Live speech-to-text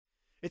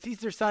It's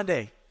Easter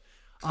Sunday,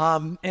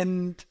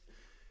 and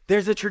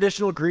there's a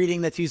traditional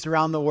greeting that's used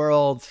around the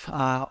world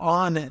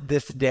on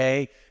this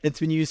day. It's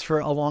been used for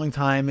a long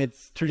time.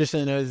 It's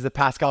traditionally known as the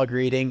Paschal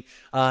greeting.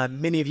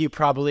 Many of you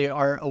probably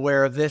are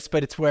aware of this,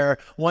 but it's where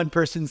one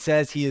person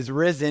says he is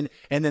risen,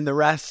 and then the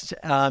rest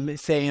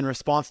say in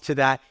response to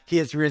that, he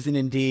is risen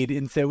indeed.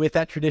 And so with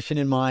that tradition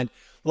in mind,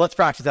 let's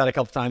practice that a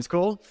couple times.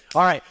 Cool?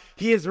 All right.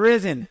 He is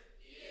risen.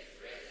 He is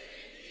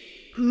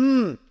risen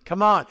indeed.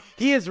 Come on.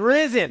 He is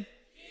risen.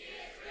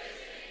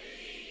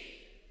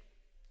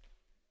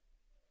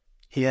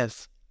 He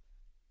is.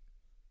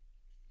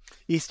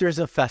 Easter is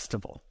a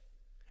festival.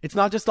 It's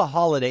not just a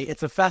holiday,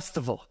 it's a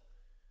festival.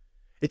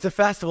 It's a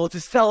festival, it's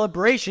a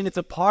celebration, it's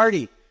a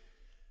party.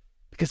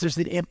 Because there's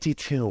an empty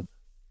tomb.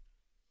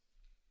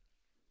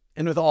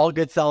 And with all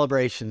good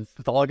celebrations,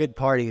 with all good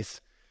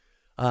parties,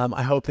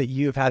 I hope that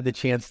you have had the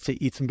chance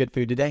to eat some good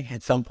food today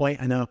at some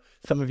point. I know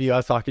some of you I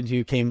was talking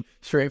to came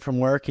straight from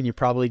work and you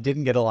probably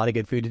didn't get a lot of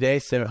good food today,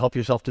 so help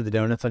yourself to the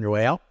donuts on your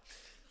way out.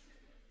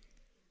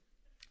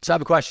 So I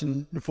have a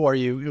question for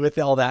you with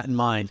all that in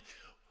mind.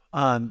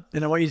 And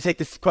I want you to take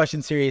this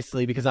question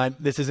seriously because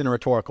this isn't a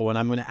rhetorical one.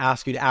 I'm going to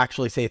ask you to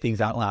actually say things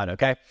out loud,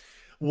 okay?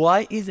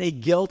 What is a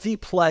guilty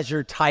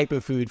pleasure type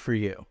of food for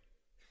you?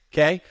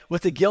 Okay?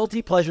 What's a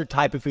guilty pleasure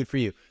type of food for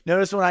you?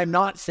 Notice what I'm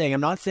not saying.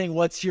 I'm not saying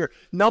what's your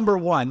number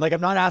one. Like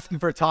I'm not asking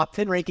for a top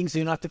 10 ranking, so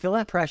you don't have to feel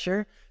that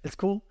pressure. It's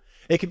cool.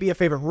 It could be a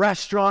favorite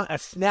restaurant, a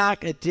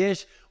snack, a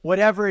dish,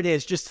 whatever it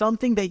is. Just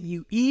something that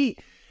you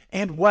eat.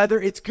 And whether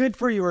it's good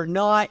for you or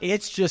not,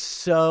 it's just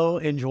so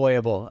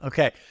enjoyable.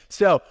 Okay,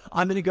 so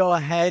I'm going to go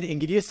ahead and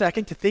give you a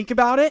second to think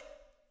about it.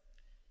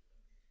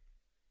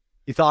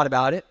 You thought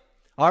about it.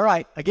 All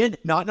right, again,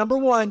 not number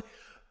one,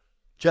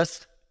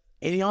 just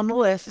any on the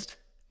list,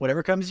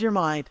 whatever comes to your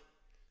mind.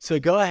 So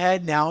go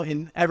ahead now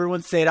and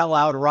everyone say it out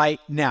loud right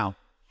now.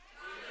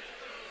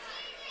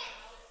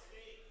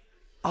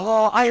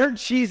 Oh, I heard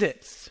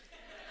Cheez-Its.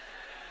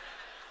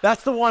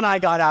 That's the one I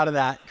got out of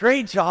that.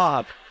 Great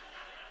job.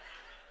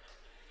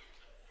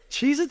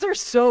 Cheez-Its are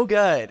so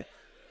good.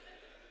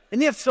 And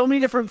they have so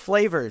many different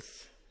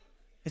flavors.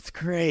 It's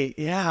great.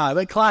 Yeah,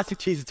 but classic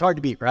cheese, it's hard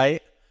to beat,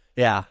 right?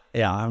 Yeah,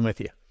 I'm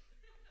with you.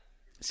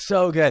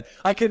 So good.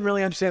 I couldn't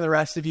really understand the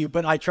rest of you,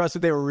 but I trust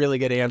that they were really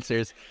good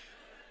answers.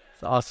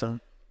 It's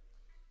awesome.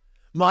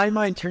 My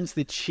mind turns to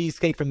the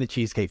cheesecake from the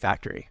Cheesecake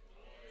Factory.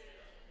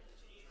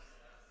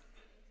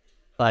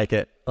 Like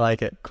it.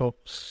 Cool.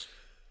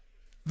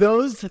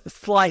 Those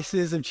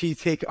slices of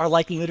cheesecake are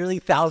like literally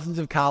thousands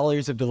of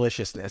calories of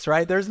deliciousness,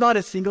 right? There's not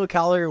a single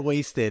calorie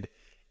wasted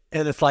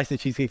in a slice of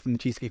cheesecake from the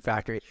Cheesecake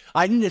Factory.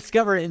 I didn't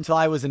discover it until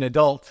I was an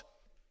adult.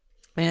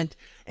 And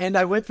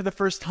I went for the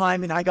first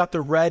time and I got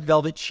the red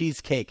velvet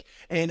cheesecake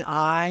and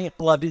I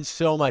loved it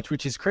so much,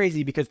 which is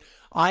crazy because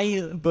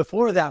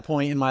before that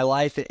point in my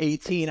life at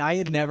 18, I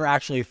had never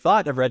actually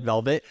thought of red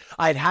velvet.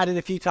 I'd had it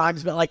a few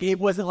times, but like, it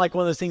wasn't like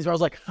one of those things where I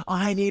was like,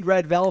 I need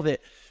red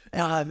velvet.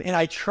 And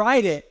I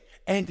tried it.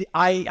 And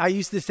I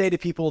used to say to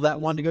people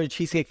that wanted to go to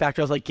Cheesecake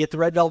Factory, I was like, get the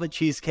red velvet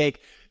cheesecake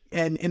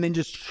and then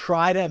just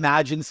try to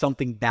imagine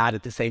something bad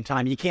at the same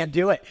time. You can't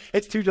do it.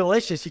 It's too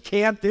delicious. You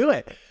can't do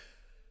it.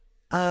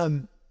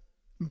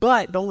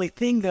 But the only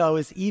thing though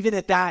is even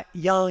at that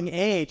young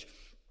age,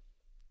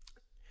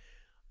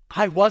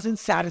 I wasn't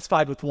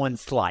satisfied with one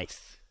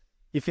slice.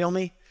 You feel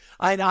me?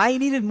 I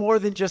needed more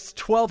than just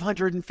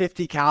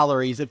 1,250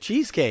 calories of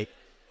cheesecake.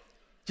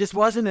 Just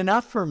wasn't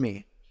enough for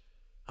me.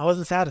 I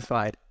wasn't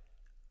satisfied.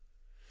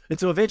 And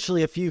so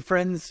eventually a few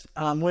friends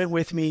went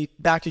with me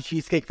back to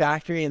Cheesecake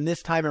Factory. And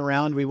this time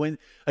around, we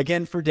went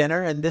again for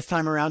dinner. And this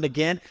time around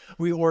again,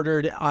 I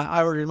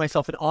ordered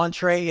myself an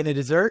entree and a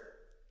dessert.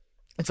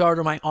 And so I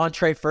ordered my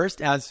entree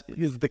first, as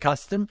is the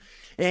custom.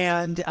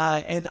 And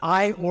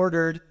I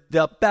ordered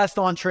the best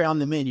entree on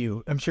the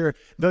menu. I'm sure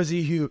those of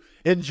you who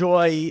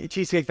enjoy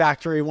Cheesecake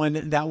Factory,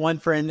 when that one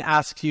friend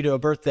asks you to a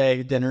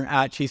birthday dinner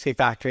at Cheesecake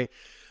Factory,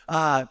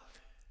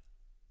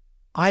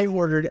 I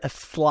ordered a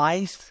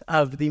slice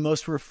of the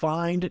most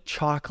refined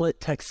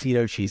chocolate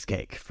tuxedo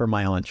cheesecake for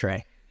my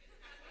entree.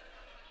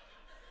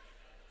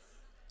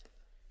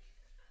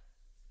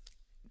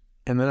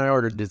 And then I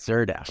ordered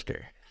dessert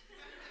after.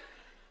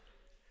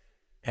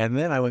 And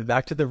then I went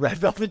back to the red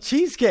velvet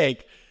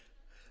cheesecake.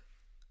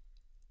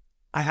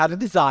 I had a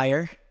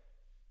desire,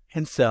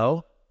 and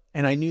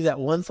I knew that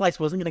one slice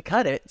wasn't going to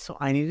cut it, so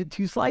I needed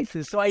two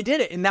slices. So I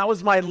did it, and that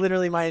was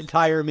literally my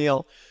entire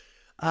meal.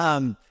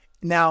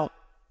 Now,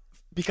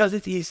 because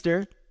it's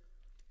Easter,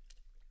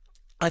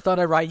 I thought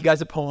I'd write you guys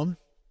a poem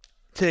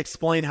to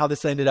explain how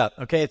this ended up.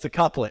 Okay, it's a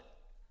couplet.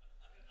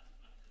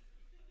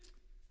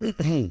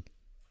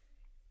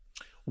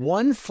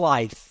 One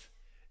slice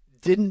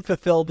didn't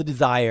fulfill the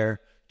desire,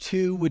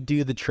 two would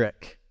do the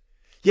trick.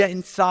 Yet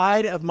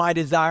inside of my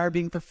desire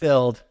being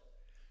fulfilled,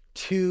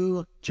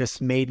 two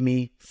just made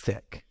me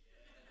sick.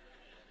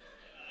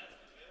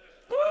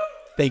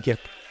 Thank you.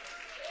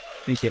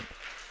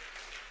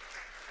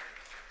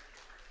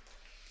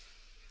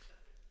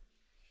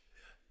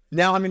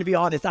 Now I'm going to be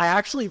honest. I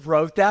actually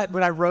wrote that.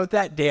 When I wrote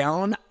that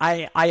down,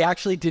 I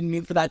actually didn't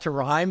mean for that to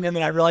rhyme. And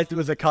then I realized it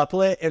was a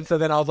couplet. And so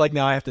then I was like,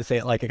 no, I have to say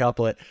it like a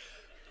couplet.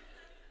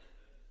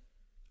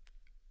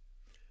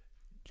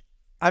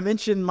 I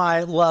mentioned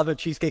my love of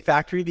Cheesecake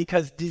Factory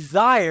because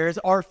desires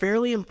are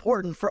fairly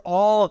important for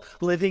all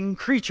living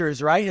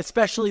creatures, right?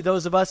 Especially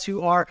those of us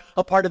who are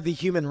a part of the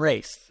human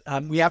race.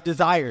 We have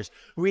desires.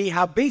 We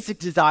have basic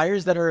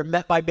desires that are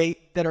met by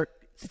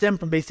stem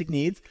from basic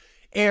needs: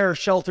 air,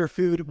 shelter,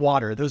 food,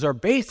 water. Those are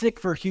basic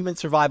for human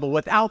survival.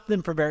 Without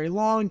them for very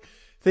long,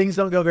 things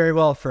don't go very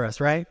well for us,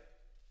 right?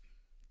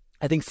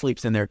 I think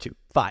sleep's in there too.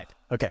 5.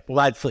 Okay, well,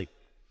 I'd sleep.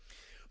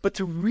 But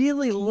to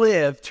really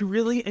live, to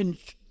really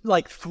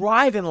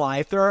thrive in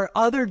life, there are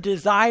other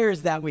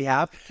desires that we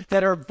have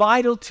that are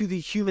vital to the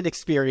human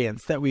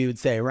experience, that we would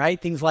say,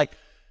 right? Things like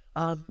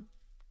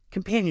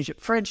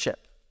companionship,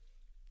 friendship,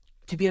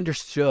 to be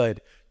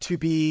understood, to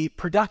be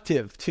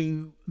productive,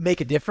 to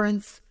make a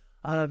difference,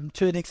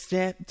 to an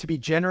extent, to be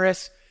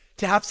generous,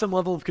 to have some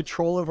level of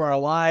control over our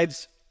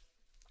lives,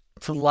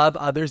 to love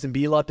others and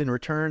be loved in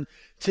return,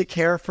 to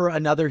care for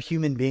another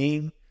human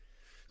being,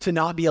 to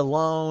not be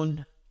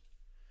alone,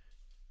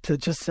 to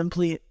just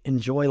simply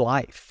enjoy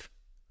life,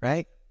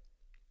 right?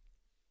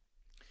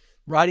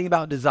 Writing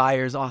about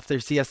desires, author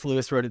C.S.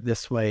 Lewis wrote it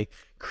this way: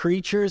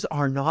 creatures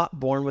are not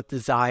born with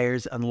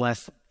desires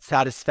unless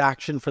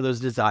satisfaction for those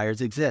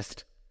desires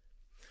exist.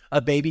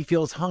 A baby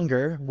feels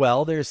hunger,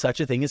 well, there is such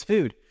a thing as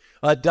food.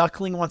 A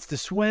duckling wants to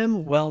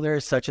swim, well, there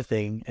is such a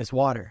thing as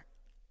water.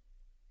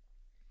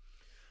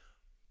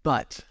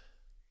 But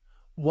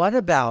what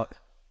about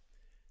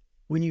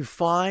when you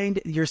find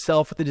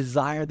yourself with a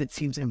desire that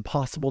seems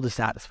impossible to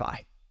satisfy?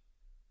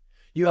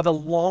 You have a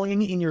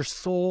longing in your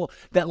soul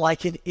that,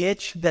 like an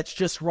itch, that's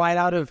just right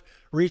out of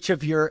reach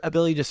of your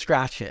ability to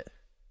scratch it.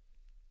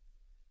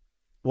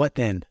 What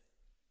then?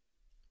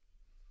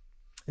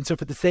 And so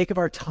for the sake of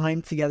our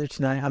time together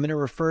tonight, I'm going to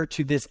refer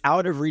to this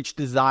out of reach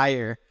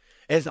desire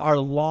as our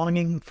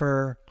longing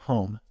for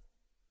home.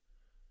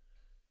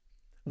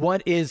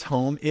 What is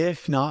home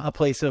if not a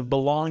place of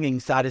belonging,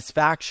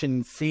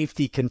 satisfaction,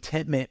 safety,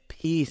 contentment,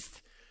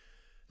 peace?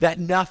 That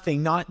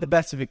nothing, not the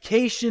best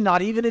vacation,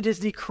 not even a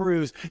Disney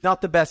cruise,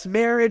 not the best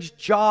marriage,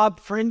 job,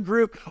 friend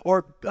group,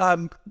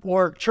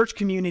 or church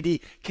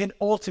community can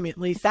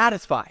ultimately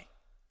satisfy.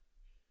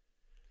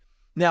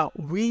 Now,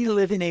 we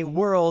live in a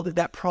world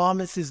that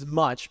promises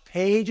much,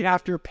 page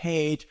after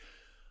page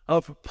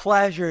of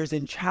pleasures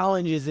and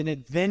challenges and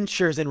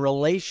adventures and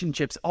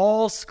relationships,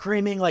 all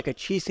screaming like a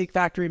Cheesecake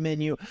Factory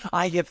menu: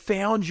 I have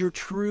found your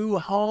true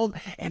home,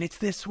 and it's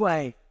this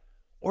way.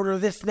 Order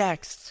this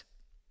next.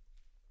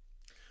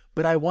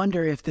 But I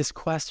wonder if this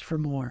quest for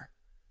more,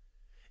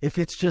 if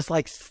it's just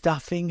like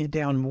stuffing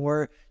down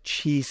more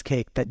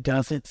cheesecake that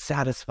doesn't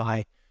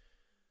satisfy,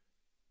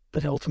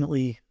 but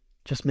ultimately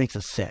just makes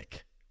us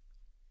sick.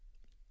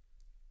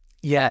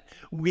 Yet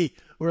we're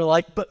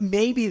like, but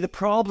maybe the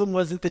problem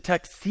wasn't the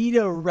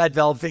tuxedo red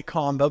velvet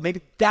combo.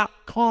 Maybe that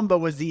combo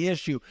was the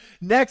issue.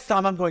 Next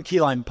time I'm going key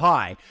lime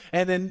pie,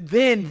 and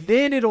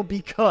then it'll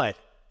be good.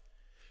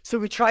 So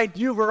we tried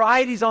new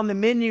varieties on the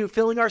menu,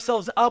 filling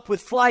ourselves up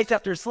with slice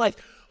after slice,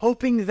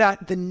 hoping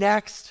that the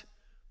next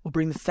will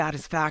bring the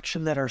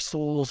satisfaction that our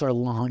souls are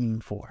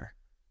longing for.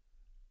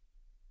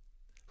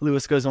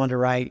 Lewis goes on to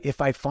write, if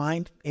I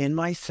find in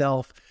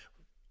myself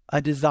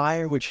a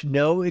desire which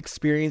no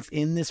experience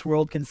in this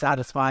world can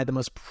satisfy, the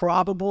most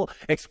probable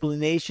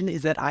explanation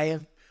is that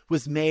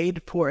was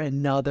made for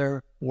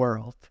another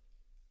world.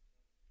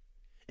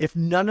 If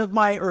none of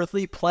my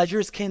earthly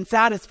pleasures can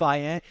satisfy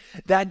it,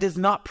 that does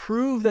not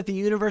prove that the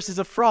universe is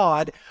a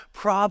fraud.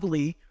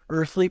 Probably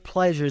earthly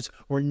pleasures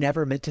were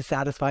never meant to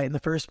satisfy it in the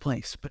first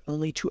place, but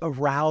only to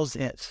arouse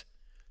it,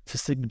 to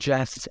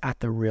suggest at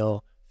the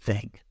real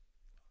thing.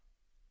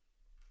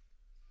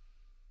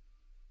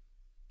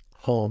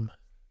 Home.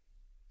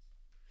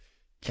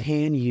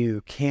 Can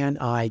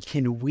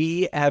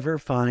we ever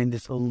find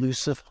this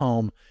elusive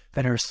home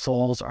that our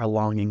souls are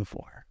longing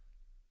for?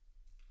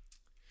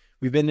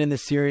 We've been in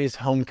this series,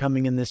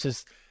 Homecoming, and this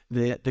is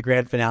the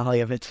grand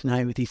finale of it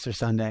tonight with Easter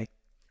Sunday.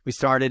 We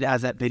started,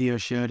 as that video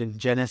showed, in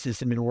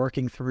Genesis and been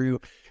working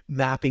through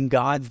mapping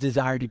God's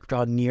desire to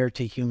draw near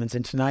to humans.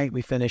 And tonight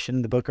we finish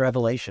in the book of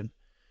Revelation.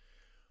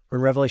 We're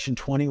in Revelation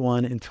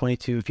 21 and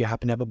 22, if you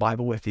happen to have a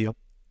Bible with you.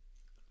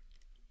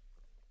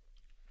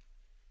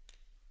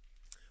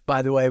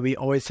 By the way, we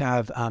always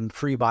have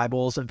free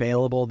Bibles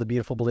available, the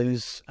beautiful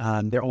blues.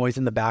 They're always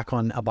in the back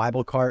on a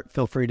Bible cart.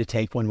 Feel free to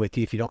take one with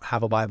you if you don't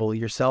have a Bible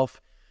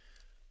yourself.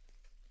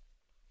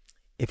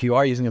 If you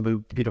are using a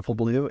beautiful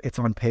blue, it's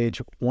on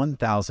page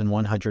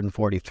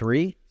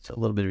 1143. So a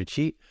little bit of a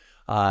cheat.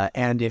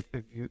 And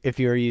if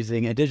you're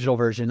using a digital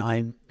version,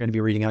 I'm going to be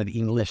reading out of the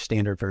English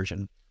Standard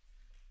Version.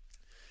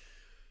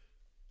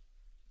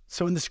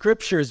 So in the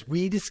scriptures,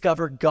 we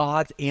discover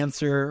God's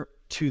answer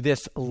to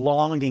this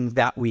longing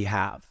that we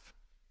have.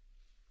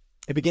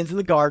 It begins in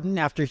the garden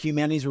after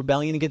humanity's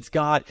rebellion against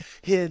God,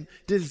 him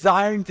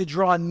desiring to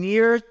draw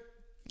near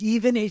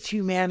Even as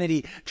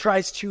humanity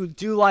tries to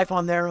do life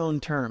on their own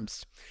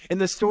terms. In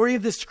the story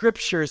of the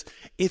scriptures,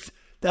 it's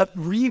the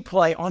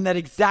replay on that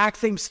exact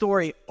same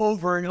story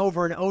over and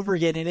over and over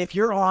again. And if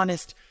you're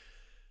honest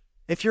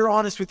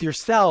with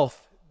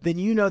yourself, then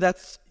you know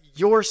that's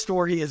your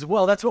story as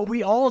well. That's what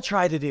we all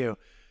try to do.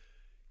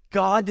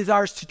 God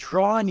desires to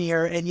draw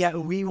near, and yet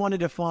we want to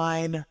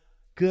define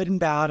good and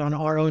bad on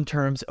our own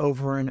terms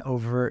over and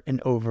over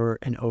and over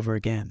and over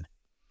again.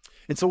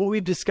 And so what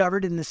we've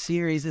discovered in this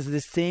series is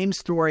the same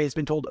story has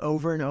been told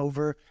over and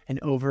over and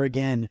over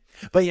again.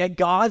 But yet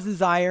God's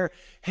desire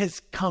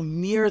has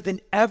come nearer than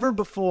ever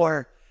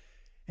before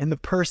in the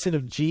person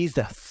of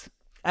Jesus.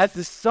 As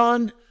the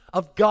Son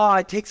of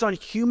God takes on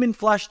human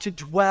flesh to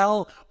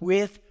dwell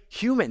with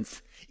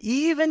humans,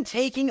 even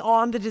taking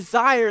on the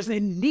desires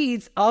and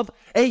needs of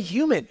a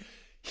human.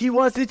 He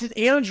wasn't an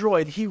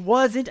android. He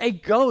wasn't a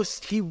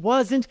ghost. He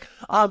wasn't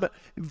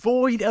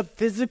void of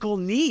physical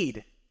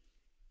need.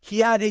 He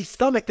had a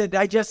stomach that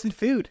digested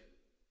food.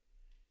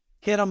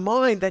 He had a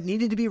mind that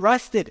needed to be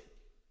rested.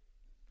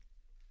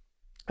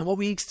 And what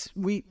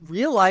we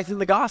realize in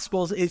the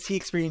Gospels is he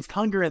experienced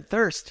hunger and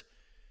thirst.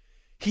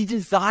 He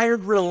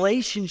desired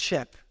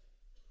relationship.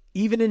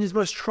 Even in his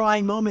most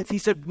trying moments, he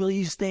said, "Will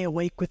you stay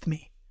awake with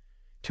me?"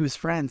 to his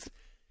friends.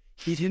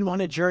 He didn't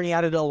want to journey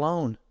at it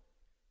alone.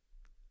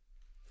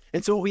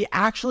 And so what we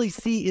actually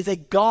see is a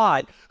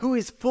God who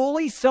is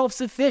fully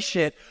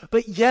self-sufficient,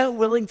 but yet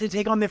willing to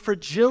take on the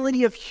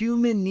fragility of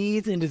human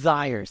needs and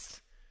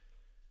desires.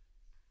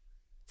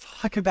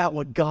 Talk about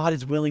what God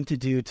is willing to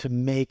do to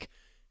make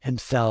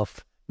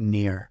himself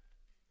near.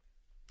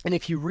 And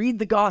if you read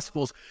the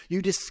Gospels,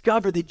 you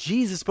discover that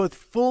Jesus, both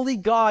fully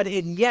God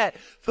and yet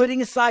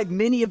putting aside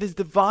many of his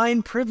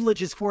divine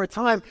privileges for a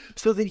time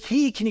so that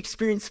he can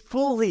experience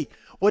fully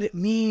what it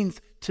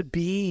means to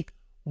be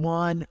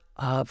one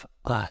of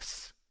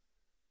us.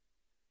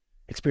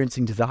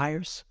 Experiencing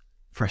desires,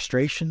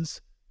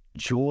 frustrations,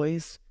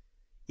 joys,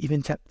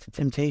 even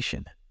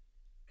temptation.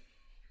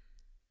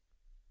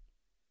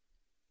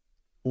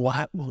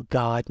 What will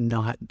God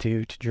not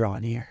do to draw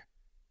near?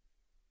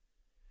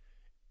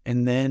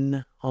 And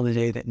then on the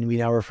day that we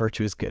now refer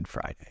to as Good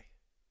Friday,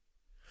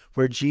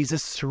 where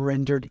Jesus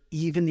surrendered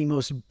even the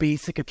most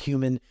basic of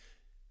human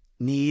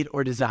need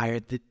or desire,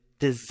 the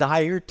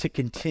desire to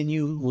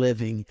continue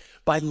living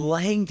by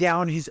laying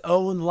down his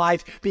own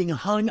life, being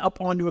hung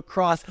up onto a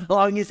cross,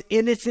 allowing his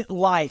innocent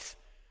life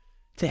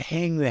to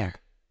hang there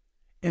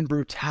in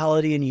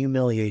brutality and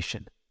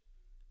humiliation.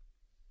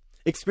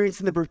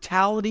 Experiencing the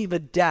brutality of a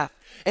death.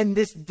 And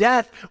this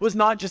death was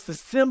not just a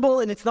symbol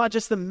and it's not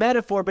just a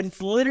metaphor, but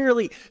it's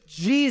literally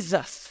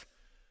Jesus,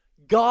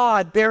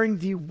 God, bearing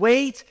the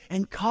weight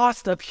and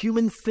cost of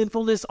human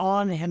sinfulness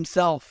on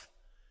himself.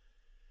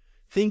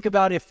 Think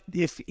about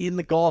if in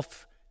the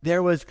Gulf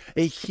there was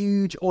a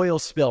huge oil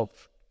spill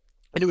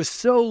and it was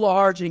so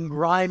large and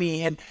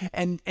grimy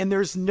and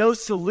there's no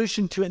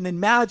solution to it. And then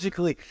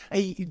magically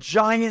a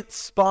giant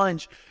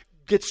sponge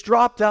gets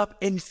dropped up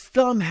and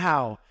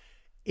somehow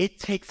it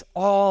takes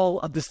all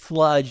of the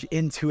sludge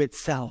into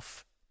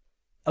itself,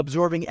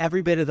 absorbing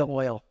every bit of the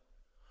oil.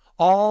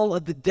 All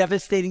of the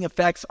devastating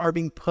effects are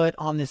being put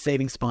on the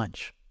saving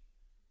sponge.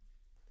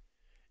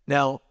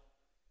 Now,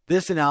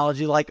 this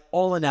analogy, like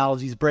all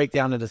analogies, break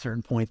down at a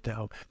certain point,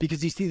 though,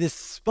 because you see this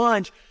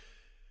sponge,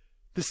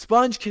 the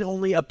sponge can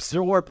only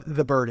absorb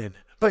the burden.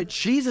 But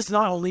Jesus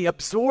not only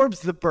absorbs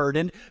the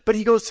burden, but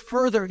he goes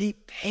further and he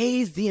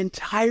pays the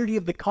entirety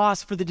of the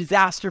cost for the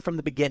disaster from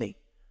the beginning.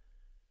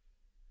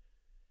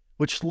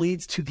 Which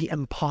leads to the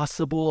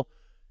impossible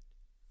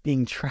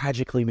being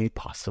tragically made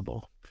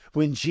possible.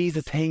 When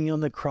Jesus hanging on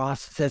the cross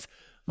says,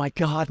 my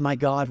God,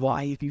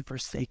 why have you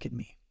forsaken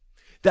me?"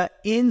 That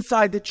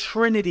inside the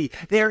Trinity,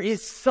 there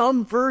is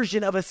some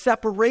version of a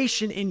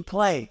separation in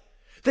play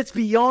that's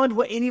beyond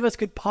what any of us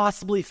could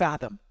possibly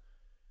fathom.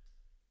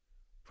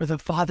 Where the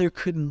Father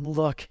couldn't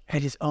look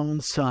at his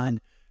own Son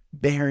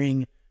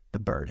bearing the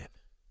burden,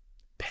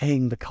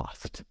 paying the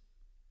cost,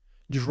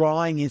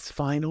 drawing his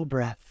final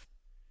breath.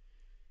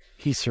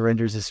 He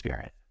surrenders his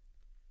spirit.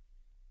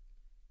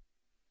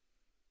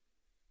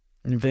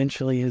 And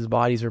eventually his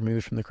body's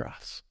removed from the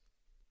cross.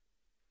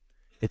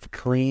 It's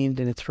cleaned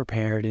and it's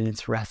prepared and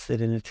it's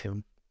rested in a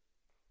tomb.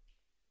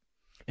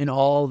 And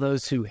all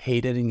those who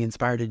hated and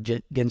conspired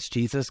against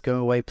Jesus go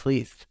away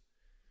pleased.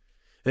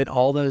 And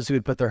all those who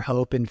would put their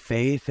hope and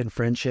faith and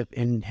friendship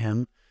in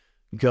him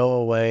go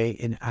away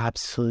in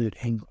absolute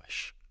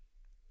anguish.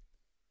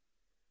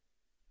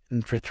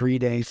 And for 3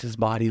 days his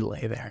body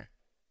lay there.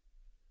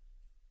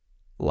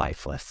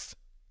 Lifeless,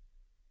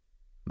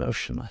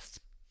 motionless.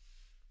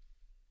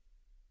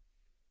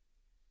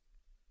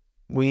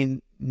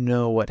 We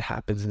know what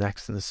happens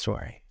next in the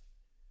story.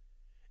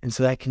 And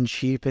so that can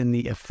cheapen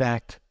the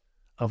effect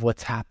of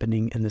what's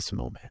happening in this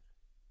moment.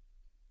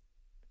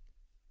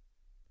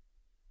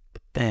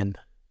 But then,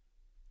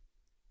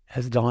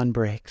 as dawn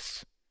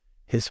breaks,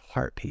 his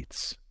heart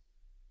beats.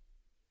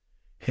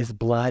 His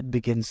blood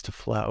begins to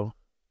flow.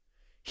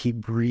 He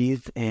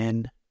breathes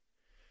in,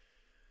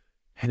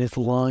 and his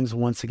lungs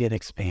once again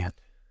expand.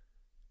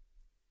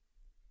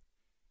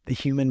 The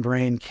human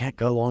brain can't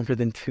go longer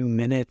than 2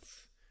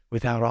 minutes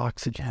without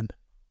oxygen.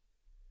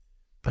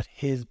 But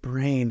his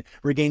brain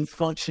regains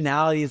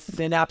functionality as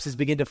synapses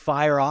begin to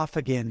fire off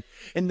again.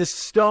 And the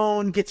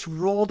stone gets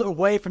rolled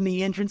away from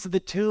the entrance of the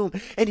tomb,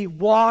 and he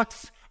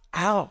walks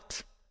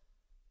out.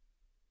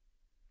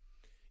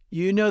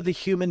 You know the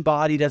human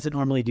body doesn't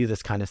normally do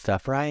this kind of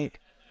stuff, right?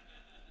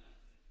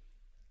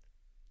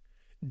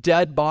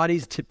 Dead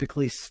bodies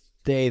typically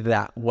stay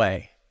that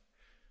way.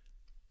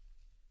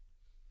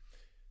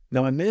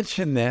 Now, I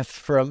mention this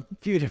for a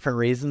few different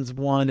reasons.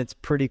 One, it's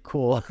pretty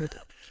cool.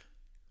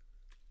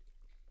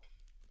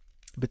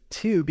 But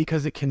two,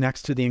 because it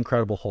connects to the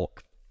Incredible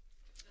Hulk.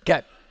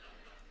 Okay.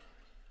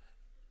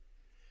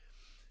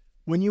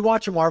 When you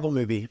watch a Marvel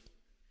movie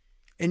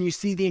and you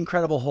see the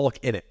Incredible Hulk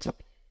in it,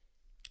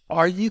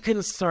 are you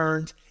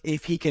concerned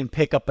if he can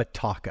pick up a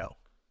taco?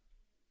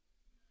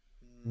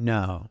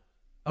 No.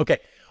 Okay.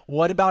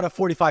 What about a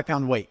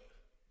 45-pound weight?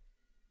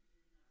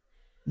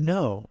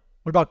 No.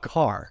 What about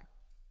car?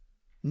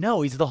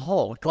 No, he's the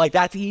Hulk. Like,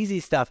 that's easy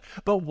stuff.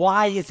 But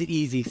why is it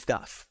easy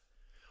stuff?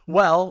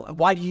 Well,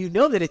 why do you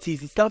know that it's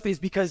easy stuff is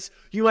because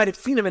you might have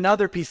seen him in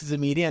other pieces of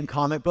media and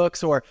comic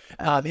books or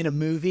in a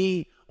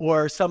movie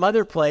or some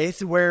other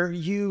place where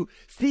you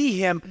see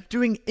him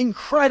doing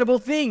incredible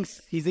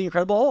things. He's the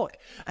Incredible Hulk.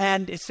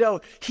 And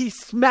so he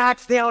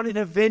smacks down in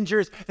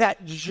Avengers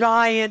that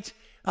giant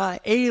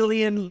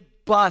alien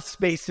bus,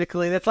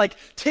 basically. That's like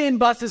 10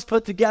 buses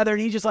put together,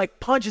 and he just like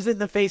punches it in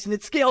the face and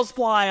its scales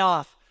fly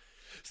off.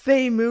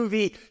 Same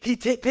movie, he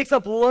picks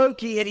up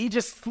Loki and he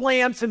just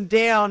slams him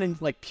down and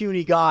like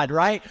puny God,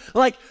 right?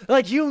 Like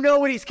you know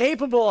what he's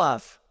capable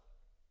of.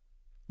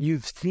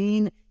 You've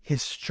seen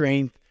his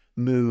strength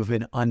move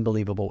in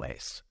unbelievable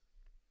ways.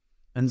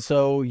 And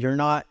so you're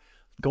not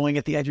going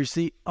at the edge of your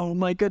seat, oh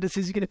my goodness,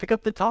 is he going to pick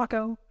up the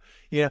taco?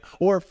 You know,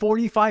 or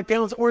 45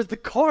 pounds, or the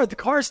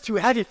car's too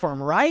heavy for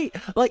him, right?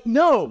 Like,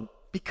 no,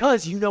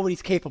 because you know what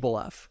he's capable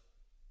of.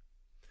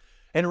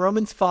 In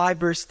Romans 5,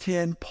 verse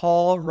 10,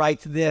 Paul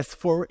writes this,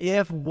 "For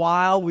if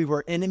while we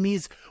were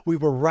enemies, we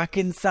were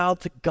reconciled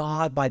to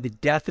God by the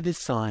death of his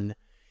Son,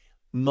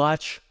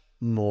 much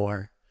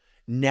more,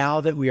 now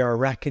that we are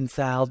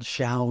reconciled,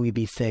 shall we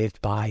be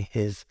saved by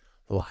his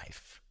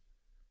life."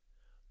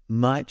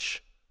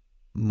 Much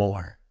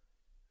more.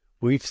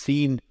 We've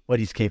seen what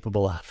he's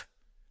capable of.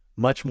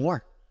 Much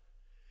more.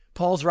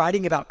 Paul's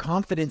writing about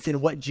confidence in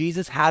what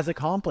Jesus has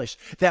accomplished,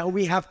 that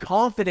we have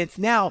confidence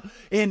now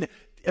in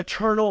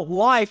eternal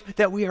life,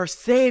 that we are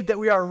saved, that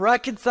we are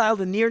reconciled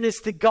in nearness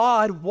to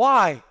God.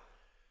 Why?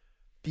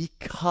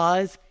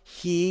 Because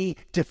he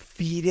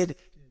defeated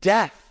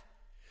death.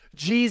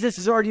 Jesus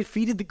has already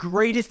defeated the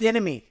greatest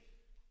enemy.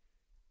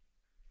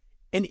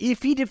 And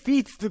if he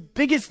defeats the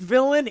biggest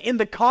villain in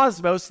the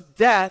cosmos,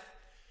 death,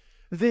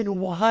 then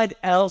what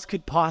else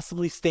could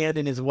possibly stand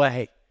in his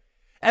way?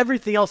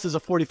 Everything else is a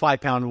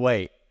 45-pound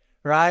weight,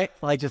 right?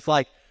 Just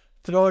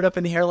throw it up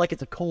in the air like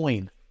it's a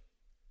coin.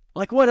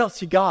 Like, what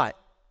else you got?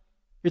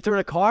 You're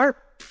throwing a car?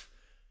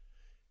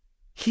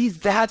 He's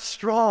that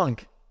strong.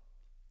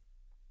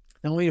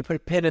 Now we need to put a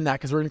pin in that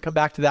because we're going to come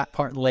back to that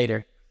part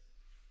later.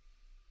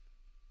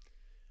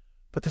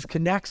 But this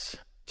connects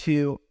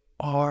to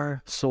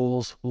our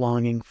soul's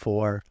longing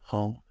for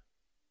home.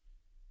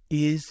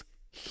 Is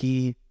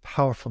he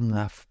powerful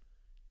enough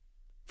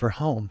for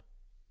home?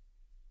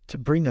 To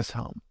bring us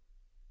home?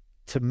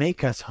 To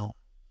make us home?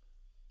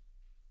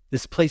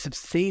 This place of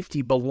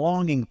safety,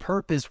 belonging,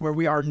 purpose, where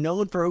we are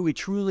known for who we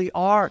truly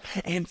are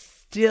and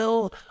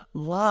still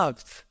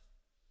loved.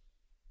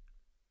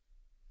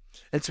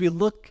 And so we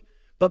look,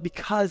 but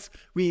because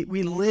we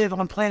live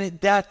on planet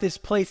Death, this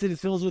place that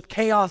is filled with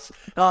chaos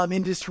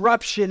and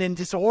disruption and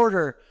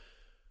disorder,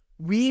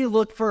 we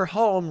look for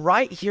home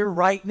right here,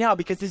 right now,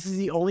 because this is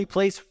the only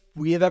place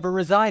we have ever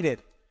resided.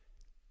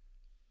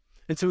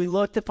 And so we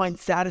look to find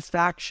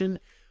satisfaction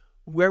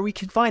where we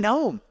can find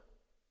home.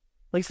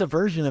 At least a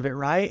version of it,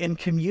 right? And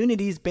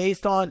communities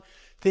based on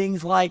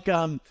things like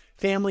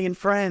family and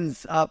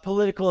friends,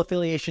 political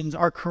affiliations,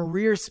 our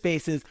career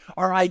spaces,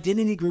 our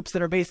identity groups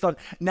that are based on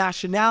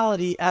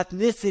nationality,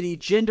 ethnicity,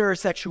 gender, or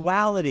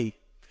sexuality.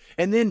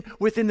 And then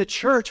within the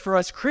church, for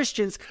us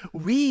Christians,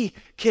 we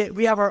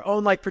have our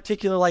own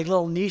particular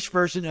little niche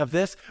version of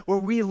this, where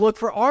we look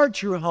for our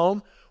true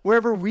home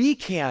wherever we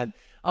can,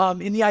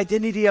 in the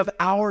identity of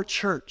our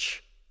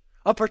church,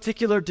 a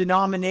particular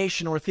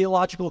denomination or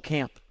theological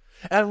camp.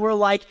 And we're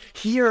like,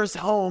 here's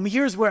home.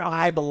 Here's where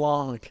I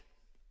belong.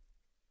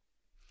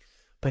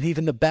 But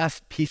even the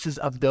best pieces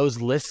of those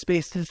list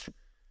spaces,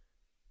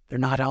 they're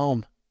not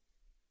home.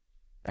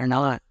 They're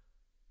not.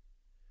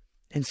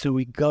 And so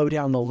we go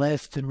down the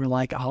list and we're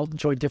like, I'll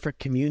join different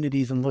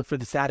communities and look for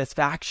the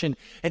satisfaction.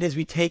 And as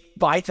we take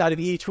bites out of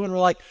each one, we're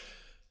like,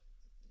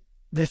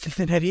 this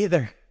isn't it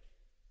either.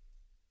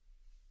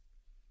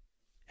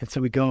 And so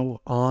we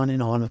go on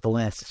and on with the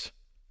list.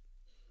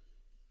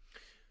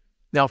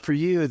 Now for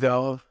you,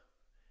 though,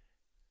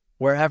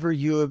 wherever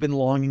you have been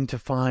longing to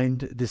find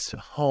this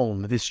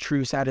home, this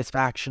true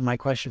satisfaction, my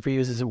question for you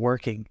is it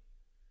working?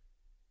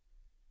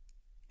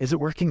 Is it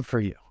working for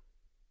you?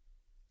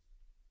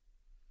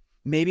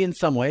 Maybe in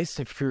some ways,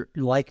 if you're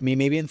like me,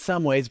 maybe in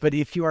some ways, but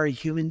if you are a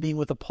human being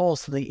with a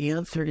pulse, then the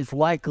answer is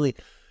likely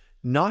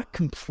not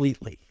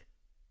completely.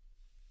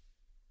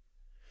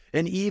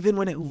 And even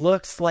when it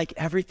looks like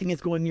everything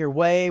is going your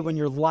way, when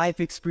your life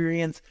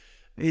experience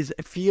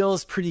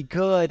feels pretty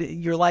good,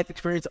 your life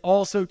experience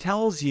also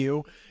tells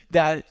you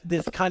that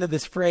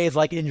this phrase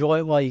like enjoy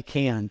it while you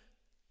can.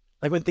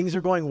 Like when things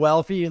are going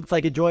well for you, it's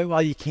like enjoy it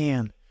while you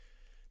can.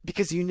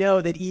 Because you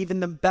know that even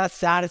the best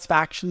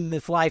satisfaction in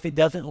this life, it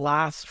doesn't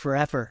last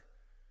forever.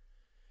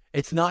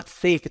 It's not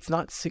safe, it's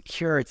not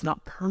secure, it's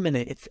not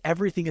permanent.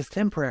 Everything is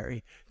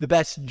temporary. The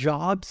best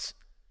jobs,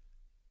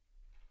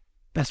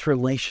 best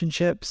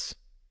relationships,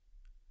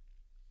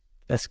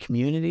 best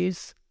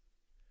communities.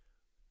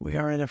 We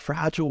are in a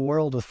fragile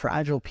world with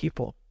fragile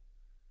people.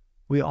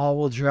 We all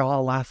will draw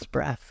a last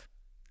breath.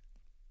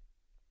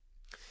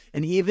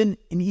 And even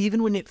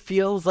when it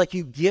feels like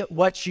you get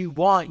what you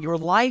want, your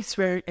life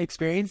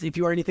experience, if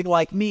you are anything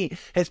like me,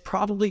 has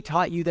probably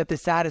taught you that the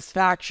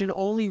satisfaction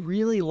only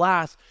really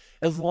lasts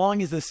as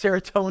long as the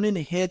serotonin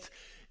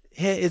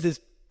is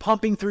as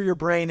pumping through your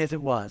brain as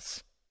it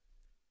was.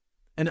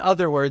 In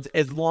other words,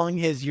 as long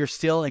as you're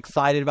still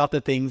excited about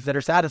the things that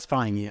are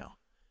satisfying you.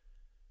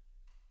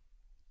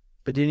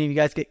 But did any of you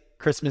guys get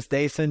Christmas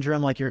Day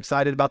syndrome? Like you're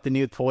excited about the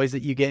new toys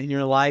that you get in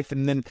your life,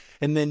 and then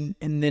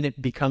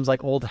it becomes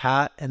like old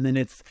hat, and then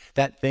it's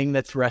that thing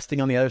that's resting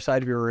on the other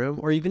side of your room.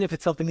 Or even if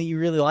it's something that you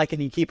really like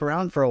and you keep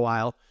around for a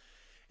while,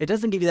 it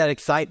doesn't give you that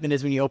excitement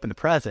as when you open the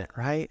present,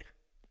 right?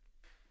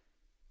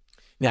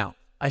 Now,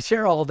 I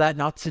share all of that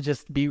not to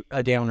just be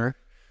a downer,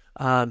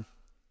 but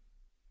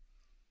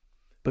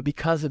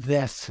because of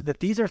this, that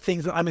these are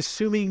things that I'm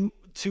assuming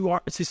to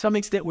some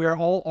extent we are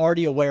all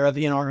already aware of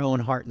in our own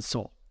heart and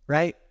soul,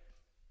 right?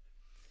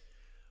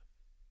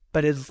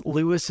 But as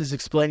Lewis is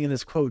explaining in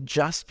this quote,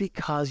 just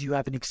because you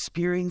haven't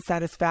experienced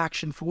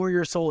satisfaction for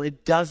your soul,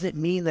 it doesn't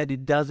mean that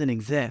it doesn't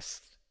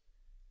exist.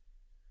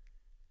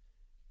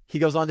 He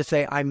goes on to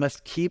say, I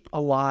must keep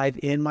alive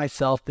in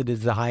myself the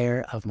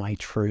desire of my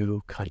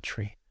true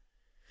country,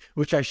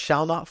 which I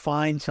shall not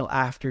find till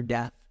after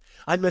death.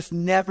 I must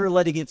never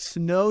let it get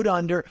snowed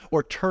under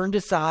or turned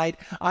aside.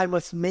 I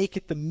must make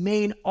it the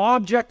main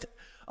object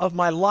of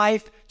my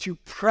life to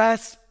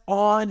press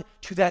on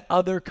to that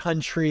other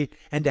country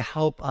and to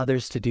help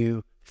others to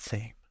do the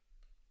same.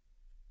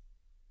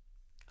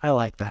 I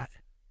like that.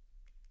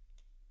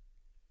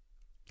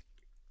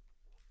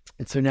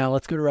 And so now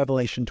let's go to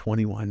Revelation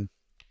 21.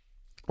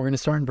 We're going to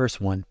start in verse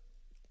 1.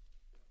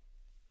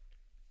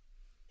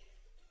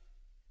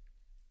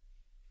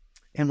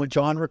 And what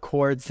John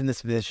records in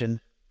this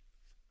vision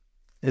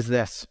is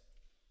this.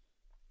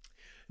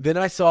 Then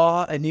I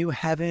saw a new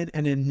heaven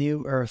and a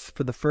new earth,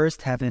 for the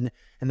first heaven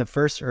and the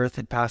first earth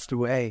had passed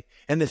away,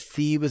 and the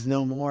sea was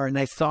no more. And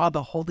I saw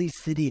the holy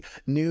city,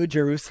 New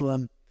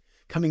Jerusalem,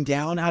 coming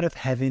down out of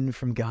heaven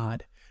from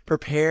God,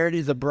 prepared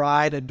as a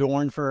bride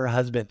adorned for her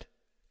husband.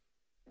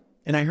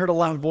 And I heard a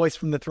loud voice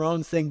from the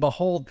throne saying,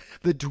 behold,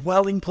 the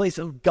dwelling place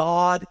of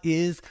God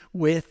is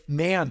with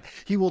man.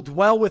 He will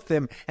dwell with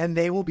them, and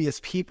they will be his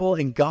people,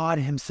 and God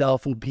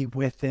himself will be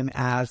with them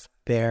as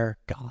their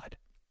God.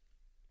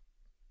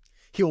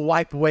 He will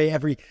wipe away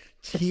every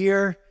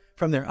tear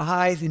from their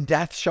eyes, and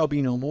death shall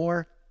be no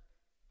more.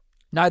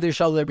 Neither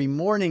shall there be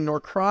mourning, nor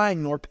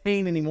crying, nor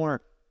pain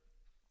anymore,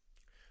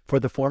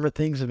 for the former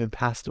things have been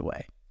passed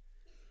away.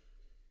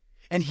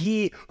 And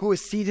he who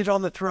was seated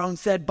on the throne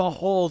said,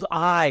 behold,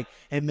 I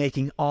am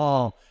making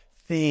all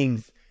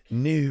things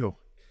new.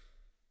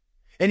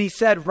 And he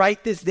said,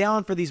 write this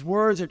down, for these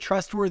words are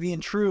trustworthy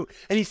and true.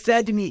 And he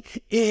said to me,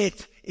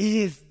 it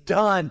is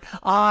done.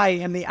 I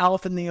am the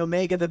Alpha and the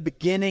Omega, the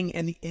beginning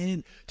and the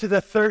end. To the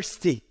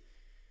thirsty,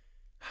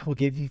 I will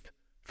give you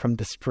from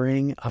the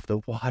spring of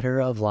the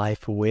water of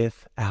life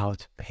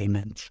without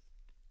payment.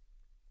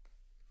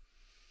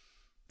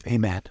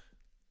 Amen.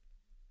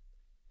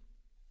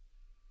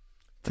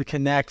 To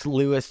connect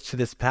Lewis to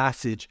this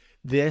passage,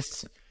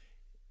 this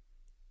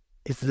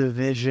is the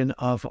vision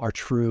of our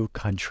true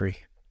country,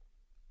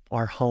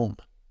 our home.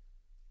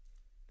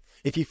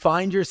 If you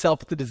find yourself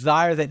with the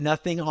desire that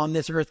nothing on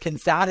this earth can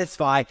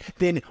satisfy,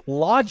 then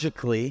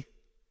logically,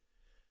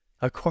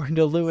 according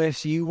to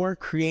Lewis, you weren't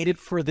created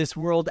for this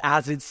world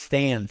as it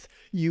stands.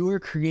 You were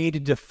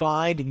created to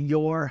find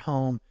your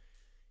home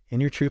in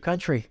your true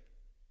country.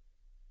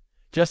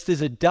 Just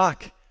as a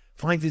duck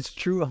finds its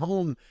true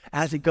home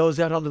as it goes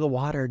out onto the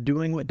water,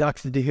 doing what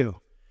ducks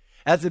do.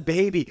 As a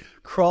baby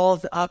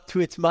crawls up to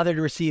its mother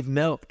to receive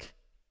milk,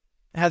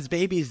 as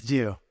babies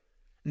do,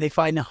 and they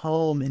find a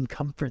home and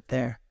comfort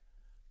there.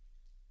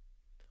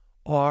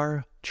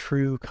 Our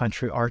true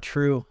country, our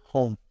true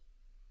home,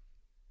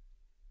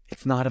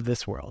 it's not of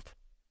this world.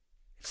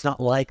 It's not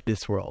like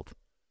this world.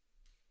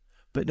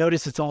 But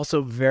notice it's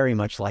also very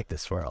much like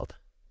this world.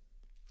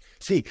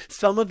 See,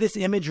 some of this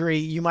imagery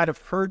you might have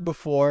heard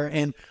before,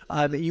 and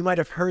you might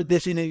have heard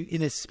this in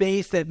a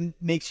space that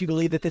makes you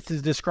believe that this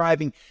is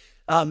describing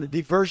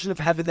the version of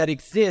heaven that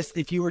exists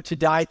if you were to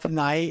die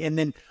tonight and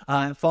then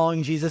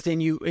following Jesus,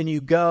 and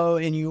you go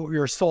and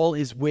your soul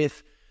is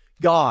with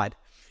God.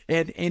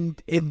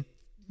 And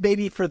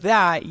maybe for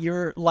that,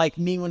 you're like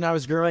me when I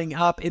was growing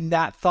up, and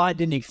that thought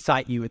didn't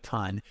excite you a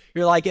ton.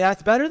 You're like,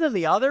 that's better than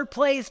the other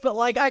place, but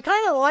like, I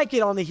kind of like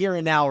it on the here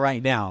and now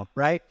right now,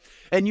 right?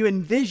 And you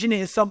envision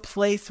it as some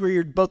place where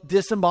you're both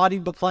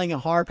disembodied but playing a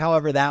harp,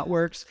 however that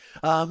works,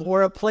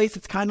 or a place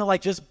that's kind of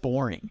like just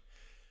boring.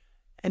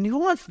 And who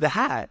wants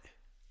that,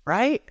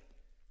 right?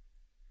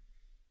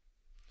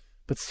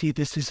 But see,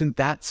 this isn't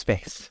that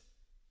space.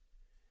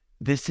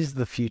 This is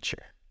the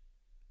future.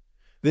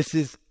 This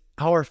is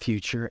our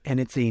future, and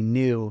it's a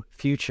new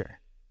future.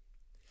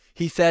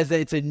 He says that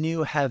it's a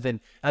new heaven.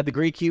 The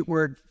Greek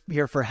word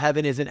here for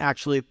heaven isn't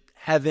actually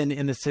heaven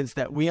in the sense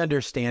that we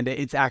understand it.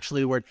 It's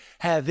actually the word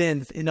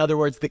heavens. In other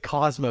words, the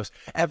cosmos,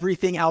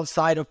 everything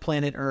outside of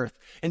planet Earth.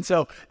 And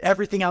so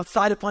everything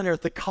outside of planet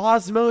Earth, the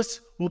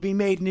cosmos will be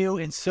made new,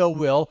 and so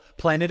will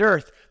planet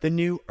Earth. The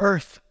new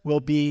Earth will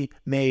be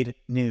made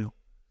new.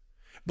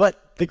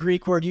 But the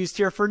Greek word used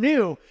here for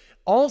new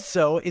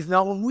also is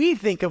not what we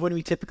think of when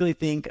we typically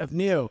think of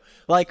new.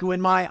 Like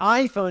when my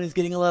iPhone is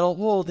getting a little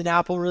old and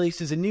Apple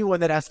releases a new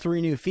one that has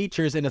 3 new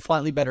features and a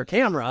slightly better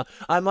camera,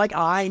 I'm like,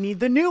 I need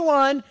the new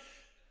one.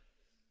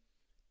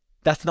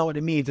 That's not what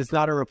it means. It's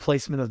not a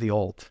replacement of the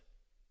old.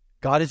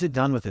 God isn't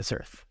done with this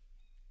earth.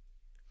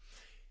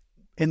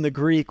 In the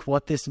Greek,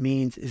 what this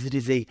means is it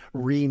is a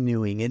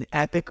renewing, an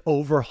epic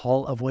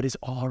overhaul of what is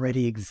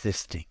already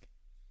existing.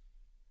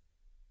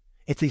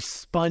 It's a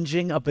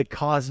sponging of the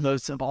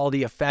cosmos of all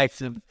the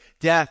effects of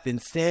death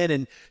and sin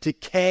and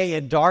decay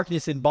and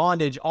darkness and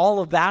bondage. All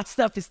of that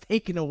stuff is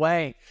taken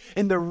away.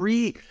 And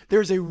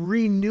there's a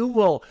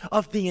renewal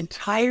of the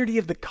entirety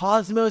of the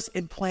cosmos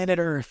and planet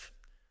Earth.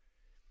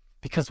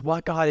 Because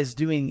what God is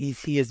doing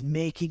is he is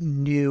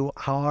making new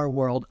our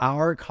world,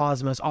 our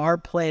cosmos, our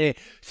planet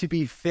to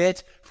be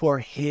fit for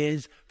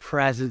his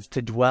presence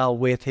to dwell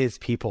with his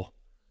people.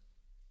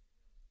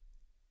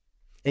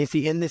 And you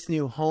see, in this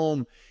new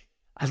home,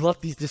 I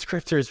love these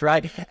descriptors,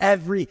 right?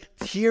 Every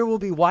tear will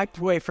be wiped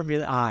away from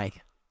your eye.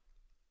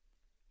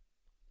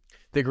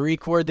 The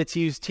Greek word that's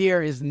used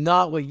here is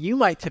not what you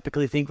might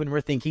typically think when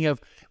we're thinking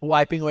of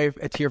wiping away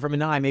a tear from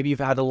an eye. Maybe you've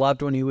had a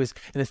loved one who was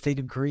in a state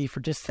of grief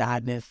or just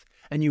sadness,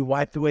 and you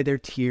wiped away their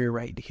tear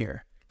right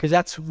here, because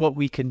that's what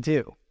we can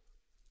do.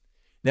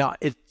 Now,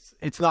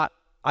 it's not,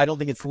 I don't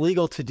think it's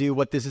legal to do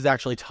what this is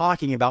actually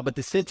talking about, but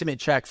the sentiment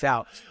checks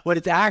out. What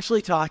it's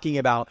actually talking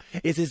about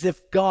is as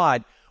if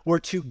God were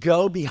to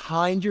go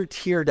behind your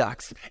tear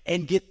ducts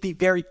and get the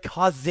very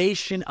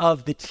causation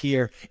of the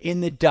tear in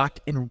the duct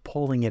and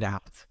pulling it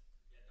out.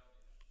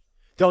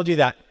 Don't do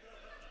that.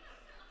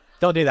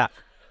 Don't do that.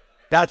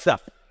 Bad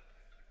stuff.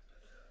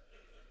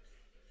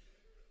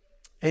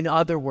 In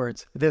other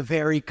words, the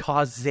very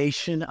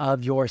causation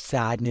of your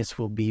sadness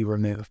will be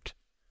removed.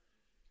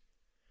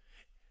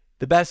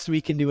 The best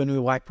we can do when we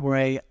wipe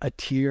away a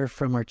tear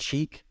from our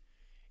cheek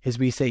is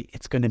we say,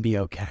 it's going to be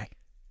okay,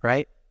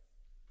 right?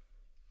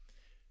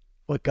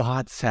 What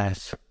God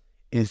says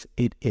is,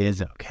 it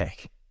is okay.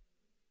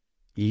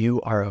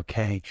 You are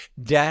okay.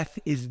 Death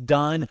is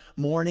done.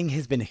 Mourning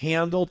has been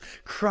handled.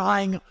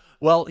 Crying,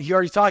 well, you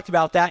already talked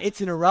about that. It's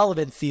an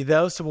irrelevancy,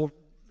 though, so we'll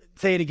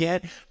say it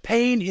again.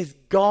 Pain is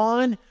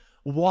gone.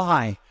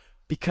 Why?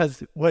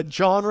 Because what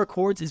John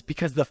records is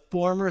because the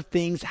former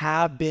things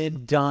have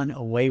been done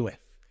away with.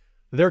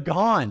 They're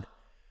gone.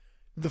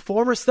 The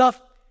former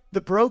stuff, the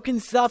broken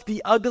stuff,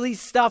 the ugly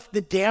stuff, the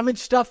damaged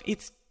stuff,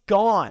 it's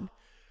gone.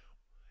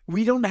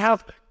 We don't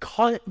have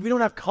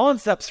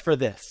concepts for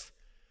this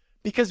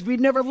because we've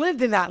never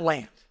lived in that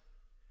land.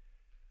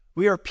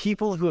 We are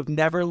people who have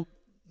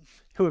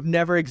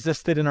never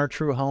existed in our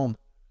true home.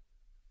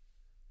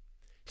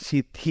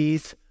 See,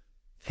 these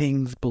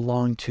things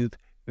belong to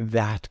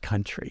that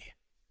country,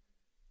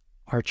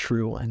 our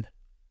true one.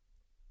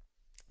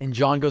 And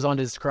John goes on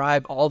to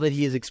describe all that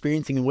he is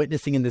experiencing and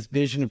witnessing in this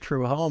vision of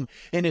true home.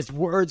 And his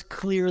words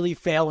clearly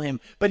fail him,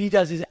 but he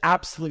does his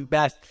absolute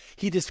best.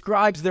 He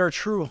describes their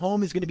true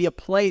home is going to be a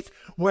place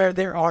where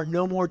there are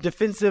no more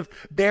defensive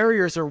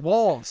barriers or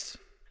walls,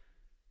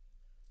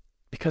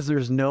 because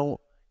there's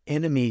no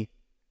enemy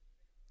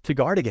to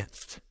guard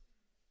against.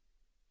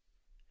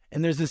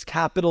 And there's this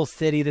capital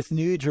city, this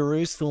new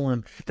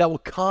Jerusalem that will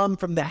come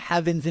from the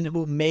heavens, and it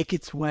will make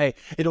its way.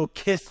 It'll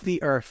kiss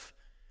the earth.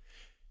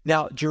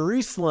 Now,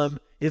 Jerusalem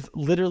is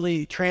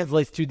literally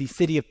translates to the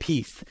city of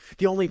peace.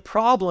 The only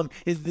problem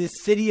is this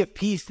city of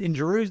peace in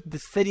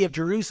the city of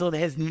Jerusalem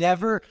has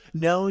never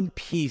known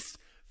peace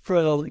for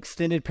an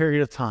extended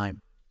period of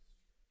time.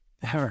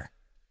 Ever.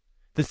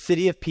 The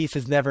city of peace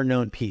has never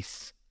known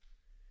peace.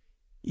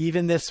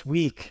 Even this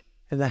week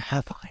in the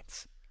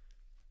headlines,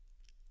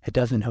 it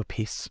doesn't know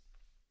peace.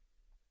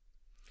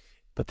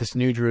 But this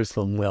new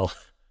Jerusalem will.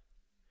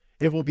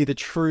 It will be the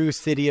true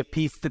city of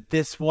peace, that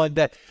this one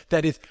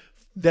that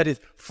is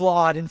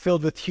flawed and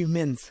filled with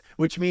humans,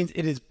 which means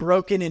it is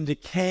broken and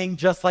decaying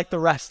just like the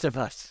rest of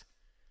us.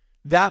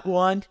 That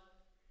one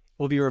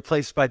will be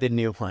replaced by the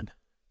new one.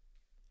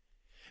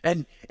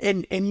 And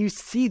you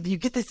see, you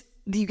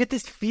get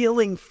this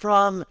feeling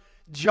from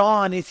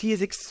John, as he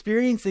is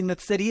experiencing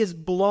that city, he is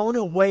blown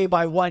away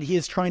by what he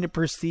is trying to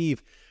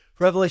perceive.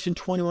 Revelation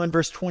 21,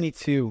 verse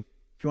 22.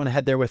 If you want to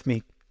head there with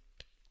me.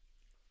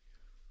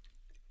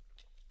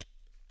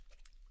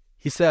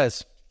 He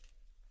says,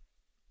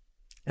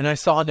 "And I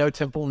saw no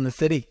temple in the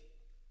city,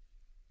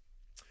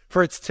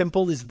 for its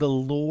temple is the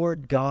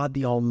Lord God,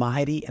 the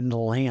Almighty, and the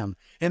Lamb.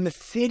 And the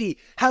city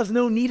has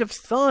no need of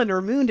sun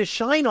or moon to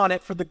shine on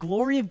it, for the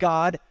glory of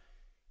God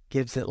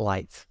gives it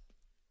light.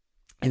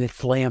 And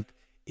its lamp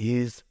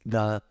is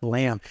the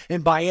Lamb.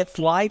 And by its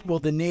light will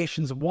the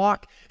nations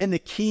walk, and the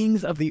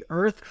kings of the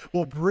earth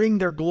will bring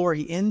their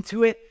glory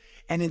into it,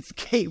 and its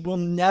gate will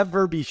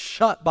never be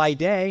shut by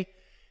day,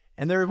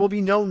 and there will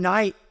be no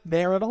night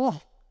there at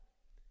all.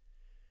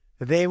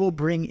 They will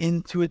bring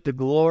into it the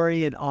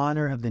glory and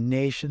honor of the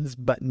nations,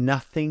 but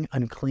nothing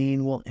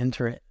unclean will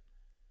enter it,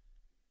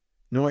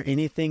 nor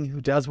anything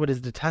who does what is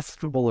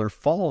detestable or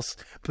false,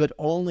 but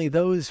only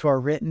those who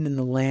are written in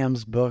the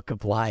Lamb's book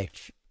of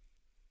life."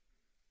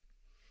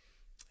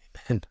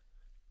 Amen.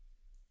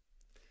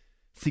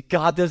 See,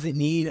 God doesn't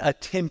need a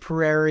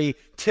temporary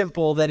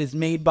temple that is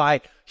made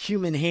by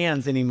human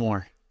hands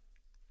anymore.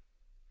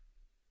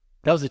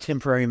 That was a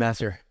temporary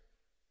measure.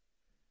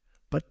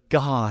 But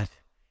God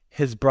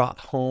has brought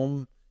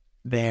home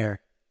there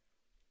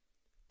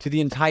to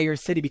the entire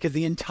city, because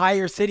the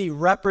entire city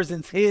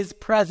represents his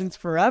presence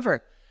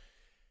forever.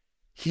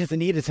 He doesn't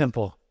need a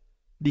temple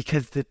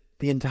because the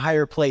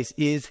entire place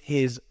is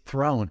his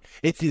throne.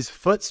 It's his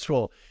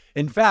footstool.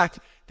 In fact,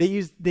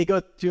 they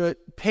go to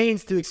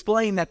pains to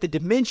explain that the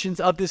dimensions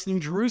of this new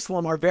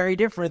Jerusalem are very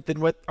different than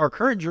what our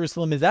current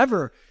Jerusalem has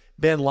ever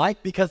been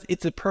like, because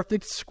it's a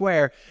perfect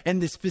square,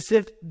 and the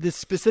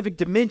specific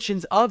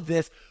dimensions of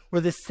this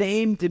were the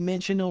same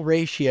dimensional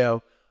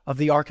ratio of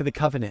the Ark of the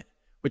Covenant,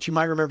 which you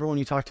might remember when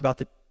you talked about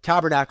the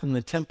tabernacle and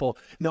the temple.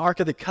 And the Ark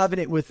of the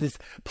Covenant was this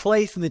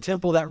place in the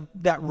temple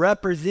that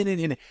represented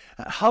and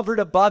hovered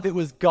above it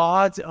was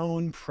God's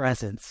own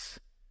presence.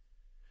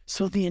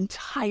 So the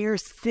entire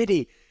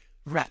city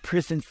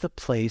represents the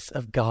place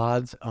of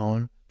God's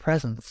own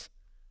presence.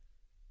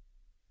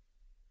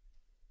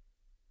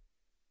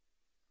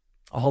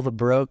 All the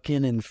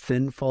broken and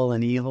sinful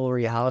and evil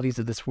realities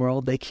of this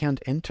world, they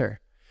can't enter.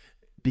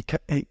 Because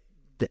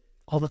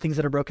all the things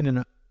that are broken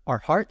in our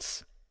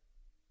hearts,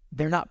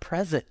 they're not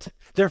present.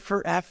 They're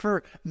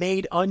forever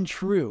made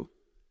untrue.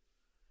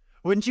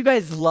 Wouldn't you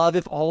guys love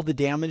if all the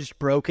damaged,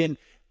 broken,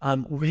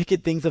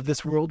 wicked things of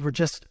this world were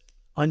just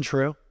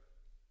untrue?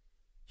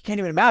 You can't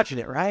even imagine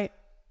it, right?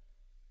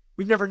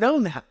 We've never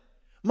known that.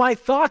 My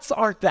thoughts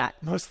aren't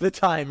that most of the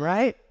time,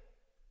 right?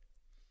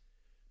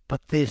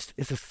 But this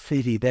is a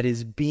city that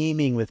is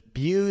beaming with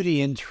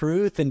beauty and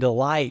truth and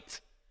delight.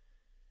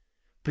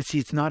 But see,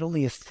 it's not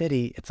only a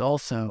city, it's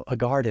also a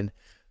garden.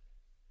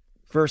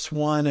 Verse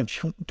 1 of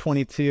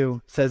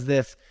 22 says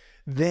this: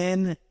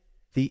 "Then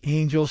the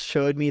angel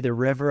showed me the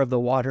river of the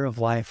water of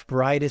life,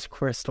 bright as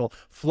crystal,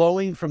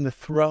 flowing from the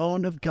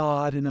throne of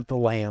God and of the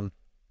Lamb,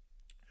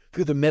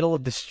 through the middle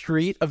of the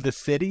street of the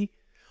city.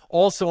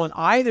 Also on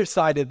either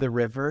side of the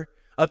river,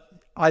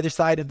 either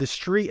side of the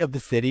street of the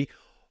city,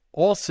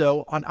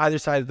 also on either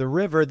side of the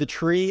river, the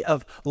tree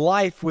of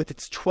life with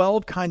its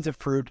 12 kinds of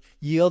fruit,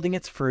 yielding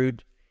its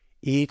fruit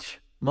each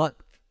month.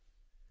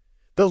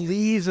 The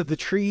leaves of the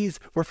trees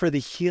were for the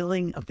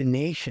healing of the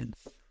nations."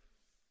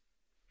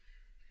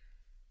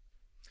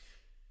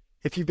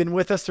 If you've been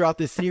with us throughout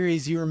this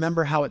series, you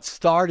remember how it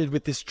started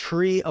with this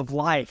tree of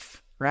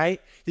life, right?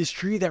 This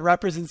tree that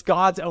represents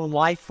God's own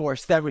life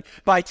force, that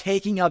by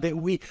taking of it,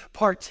 we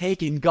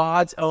partake in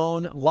God's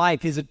own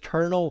life, his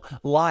eternal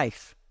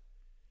life.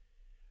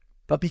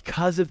 But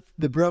because of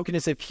the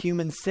brokenness of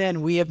human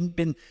sin, we have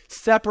been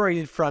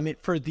separated from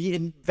it for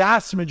the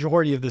vast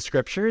majority of the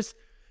scriptures,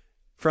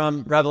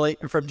 from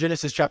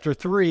Genesis chapter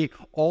 3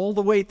 all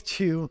the way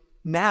to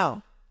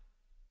now.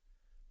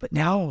 But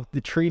now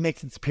the tree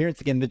makes its appearance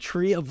again. The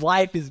tree of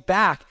life is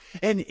back,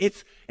 and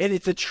it's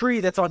a tree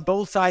that's on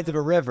both sides of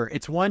a river.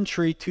 It's one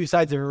tree, two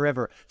sides of a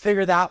river.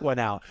 Figure that one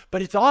out.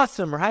 But it's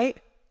awesome, right?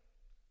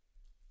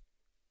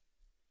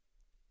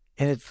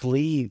 And its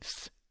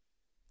leaves,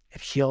 it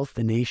heals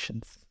the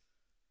nations.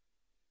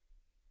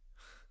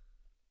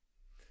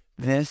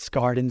 This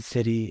garden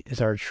city is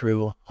our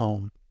true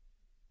home.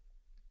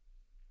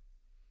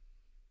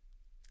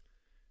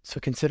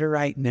 So consider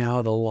right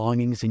now the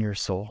longings in your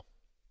soul,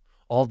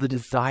 all the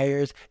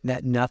desires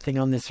that nothing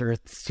on this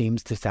earth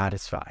seems to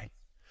satisfy.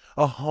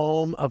 A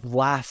home of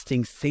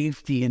lasting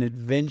safety and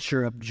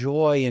adventure, of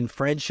joy and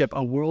friendship,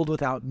 a world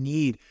without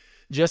need.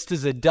 Just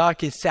as a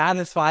duck is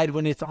satisfied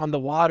when it's on the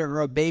water,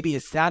 or a baby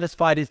is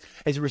satisfied as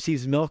it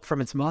receives milk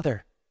from its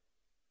mother.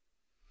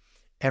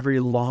 Every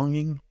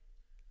longing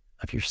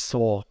of your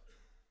soul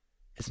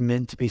is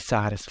meant to be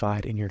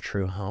satisfied in your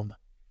true home.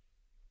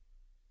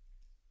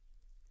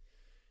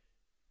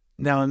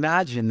 Now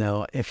imagine,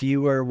 though, if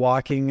you were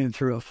walking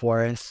through a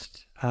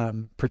forest,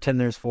 pretend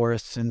there's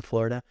forests in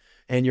Florida,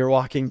 and you're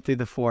walking through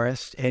the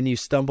forest and you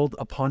stumbled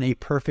upon a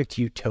perfect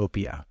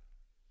utopia.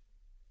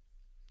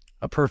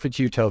 A perfect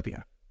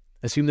utopia.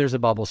 Assume there's a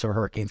bubble so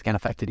hurricanes can't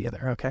affect it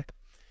either, okay?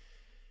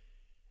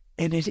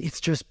 And it's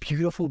just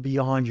beautiful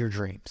beyond your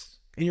dreams.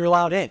 And you're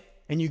allowed in.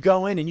 And you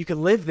go in and you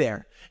can live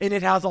there. And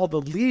it has all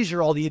the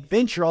leisure, all the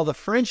adventure, all the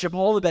friendship,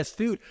 all the best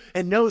food,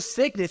 and no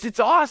sickness. It's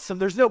awesome.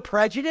 There's no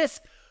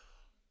prejudice.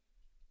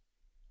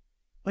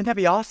 Wouldn't that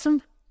be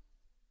awesome?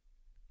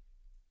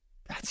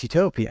 That's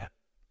utopia.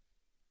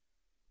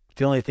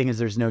 The only thing is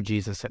there's no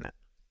Jesus in it.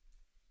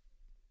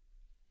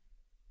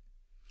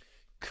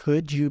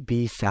 Could you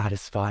be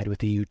satisfied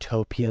with a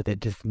utopia that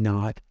does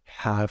not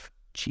have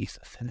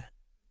Jesus in it?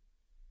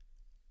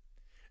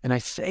 And I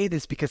say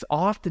this because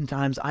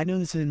oftentimes I know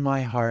this is in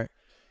my heart,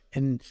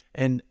 and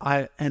I'm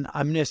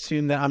going to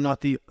assume that I'm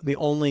not the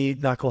only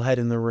knucklehead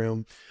in the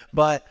room,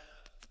 but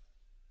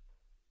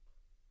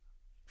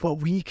what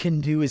we can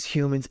do as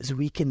humans is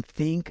we can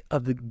think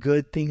of the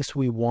good things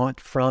we want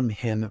from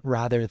him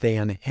rather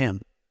than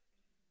him.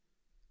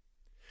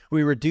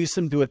 We reduce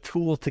him to a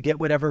tool to get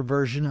whatever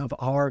version of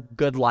our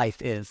good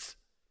life is.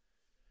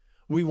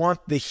 We want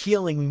the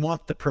healing, we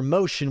want the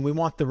promotion, we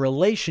want the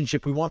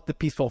relationship, we want the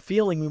peaceful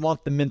feeling, we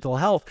want the mental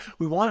health,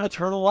 we want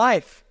eternal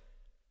life.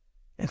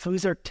 And so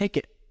he's our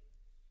ticket.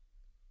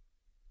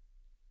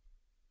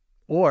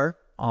 Or,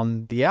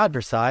 on the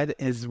adverse side,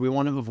 is we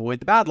want to avoid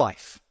the bad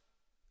life.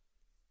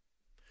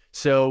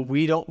 So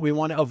we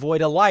want to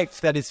avoid a life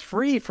that is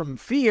free from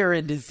fear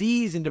and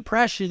disease and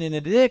depression and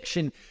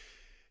addiction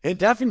and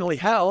definitely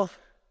hell.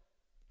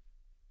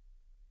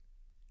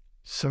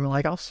 So we're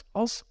like,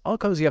 I'll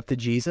cozy up to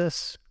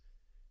Jesus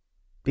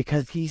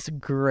because he's a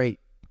great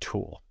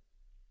tool.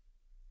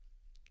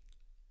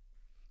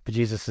 But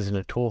Jesus isn't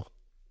a tool.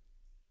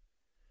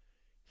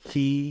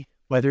 He,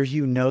 whether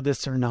you know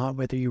this or not,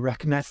 whether you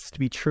recognize this to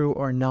be true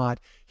or not,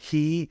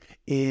 he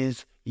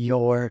is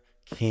your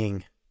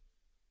king.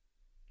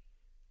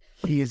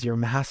 He is your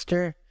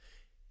master.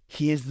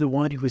 He is the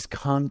one who has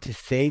come to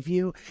save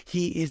you.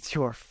 He is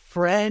your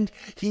friend.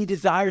 He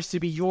desires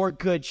to be your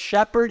good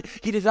shepherd.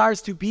 He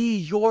desires to be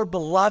your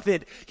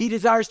beloved. He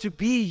desires to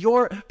be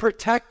your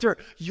protector,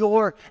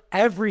 your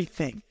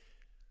everything.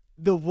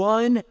 The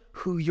one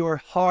who your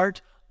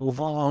heart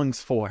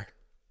longs for.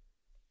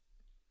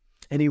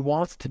 And he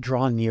wants to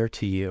draw near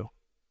to you.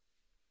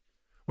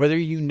 Whether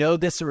you know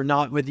this or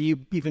not, whether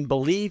you even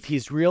believe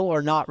he's real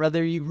or not,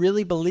 whether you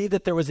really believe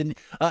that there was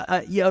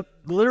a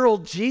literal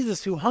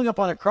Jesus who hung up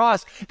on a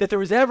cross, that there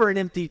was ever an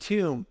empty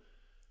tomb.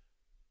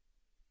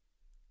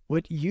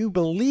 What you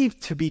believe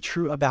to be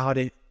true about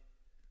it,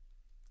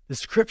 the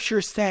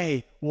scriptures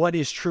say what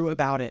is true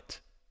about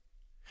it.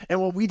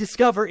 And what we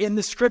discover in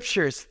the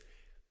scriptures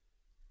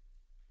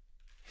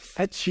is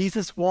that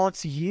Jesus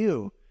wants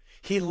you.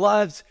 He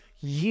loves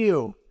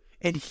you.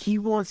 And he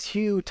wants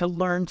you to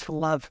learn to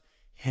love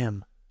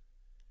him.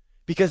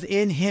 Because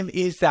in him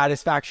is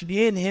satisfaction.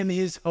 In him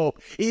is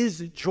hope, is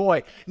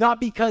joy. Not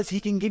because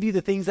he can give you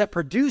the things that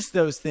produce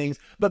those things,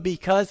 but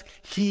because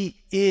he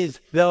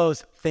is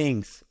those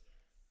things.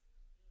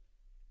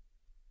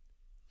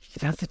 He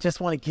doesn't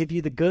just want to give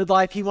you the good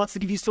life. He wants to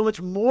give you so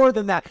much more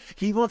than that.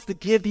 He wants to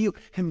give you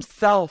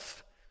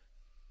himself.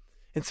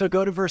 And so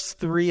go to verse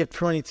 3 of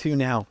 22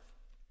 now.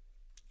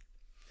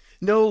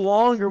 No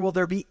longer will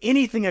there be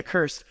anything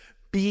accursed,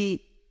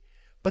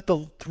 but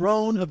the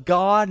throne of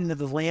God and of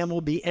the Lamb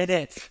will be in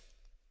it,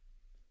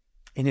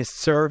 and his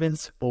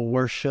servants will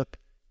worship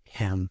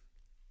him.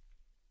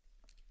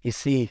 You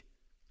see,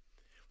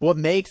 what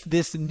makes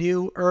this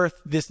new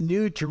earth, this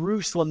new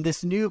Jerusalem,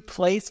 this new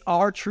place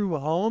our true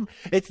home,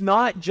 it's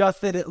not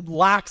just that it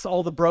lacks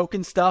all the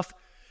broken stuff.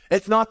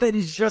 It's not that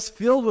it's just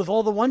filled with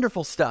all the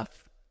wonderful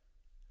stuff.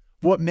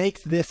 What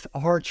makes this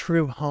our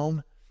true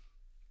home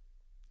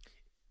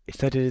is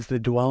that it is the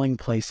dwelling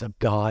place of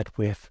God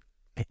with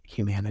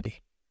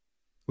humanity,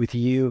 with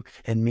you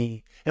and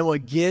me. And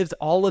what gives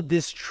all of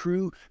this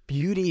true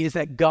beauty is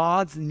that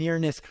God's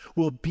nearness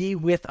will be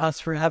with us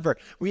forever.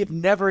 We have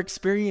never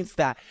experienced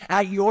that.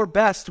 At your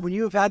best, when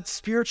you have had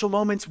spiritual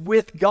moments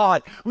with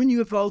God, when you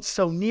have felt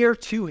so near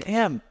to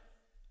him,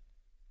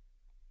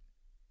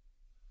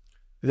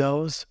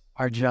 those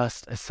are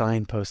just a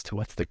signpost to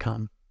what's to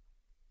come.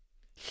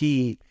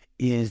 He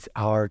is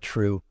our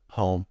true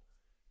home.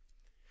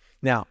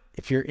 Now,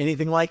 if you're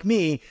anything like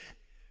me,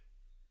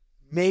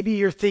 maybe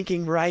you're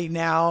thinking right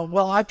now,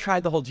 well, I've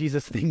tried the whole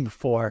Jesus thing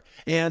before.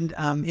 And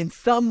in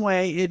some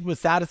way, it was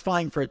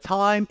satisfying for a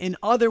time. In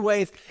other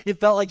ways, it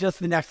felt like just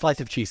the next slice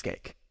of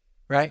cheesecake,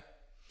 right?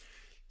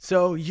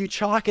 So you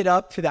chalk it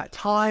up to that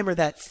time or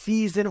that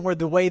season or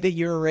the way that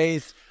you're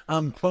raised,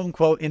 quote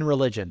unquote, in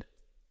religion.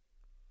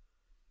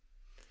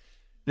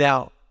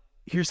 Now,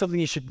 here's something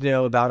you should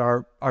know about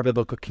our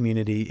biblical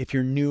community. If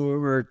you're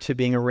newer to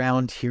being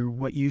around here,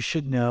 what you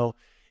should know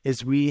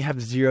is we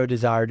have zero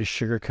desire to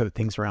sugarcoat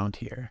things around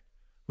here.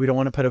 We don't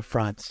want to put up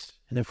fronts.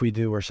 And if we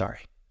do, we're sorry.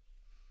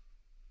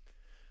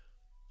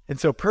 And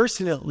so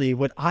personally,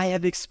 what I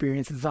have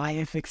experienced is I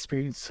have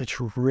experienced such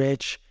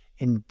rich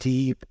and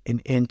deep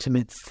and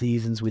intimate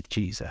seasons with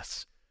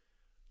Jesus,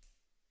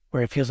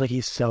 where it feels like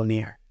he's so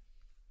near,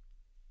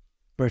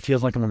 where it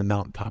feels like I'm on the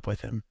mountaintop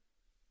with him.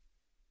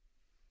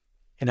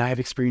 And I have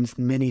experienced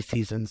many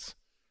seasons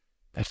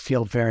that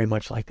feel very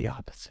much like the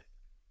opposite,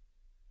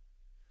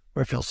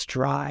 where it feels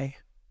dry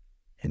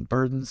and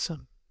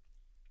burdensome,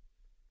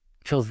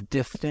 feels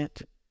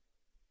distant,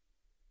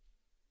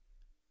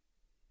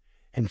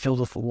 and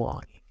filled with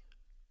longing.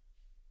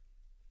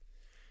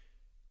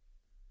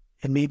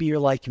 And maybe you're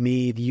like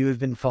me, you have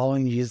been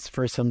following Jesus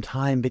for some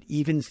time, but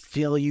even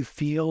still you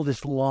feel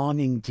this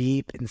longing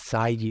deep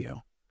inside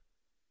you.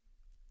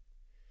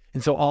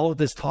 And so all of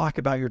this talk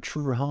about your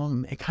true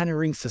home, it kind of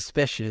rings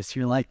suspicious.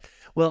 You're like,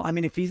 well, I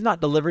mean, if he's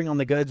not delivering on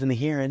the goods in the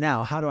here and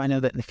now, how do I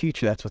know that in the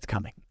future that's what's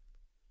coming?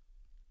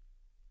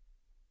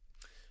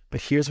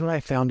 But here's what I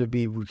found to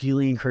be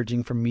really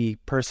encouraging for me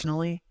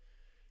personally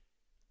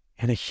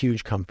and a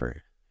huge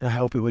comfort. And I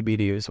hope it would be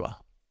to you as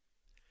well.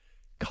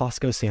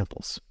 Costco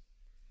samples.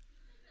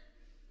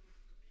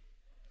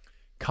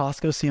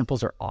 Costco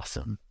samples are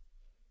awesome.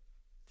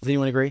 Does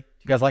anyone agree?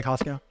 You guys like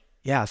Costco?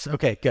 Yes.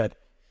 Okay, good.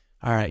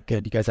 All right,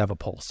 good. You guys have a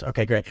pulse.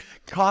 Okay, great.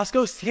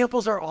 Costco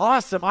samples are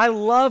awesome. I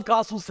love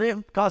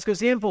Costco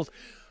samples,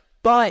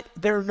 but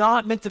they're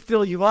not meant to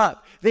fill you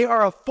up. They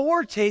are a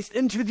foretaste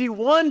into the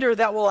wonder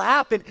that will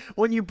happen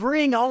when you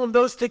bring all of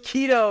those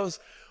taquitos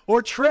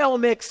or trail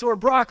mix or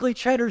broccoli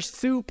cheddar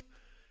soup.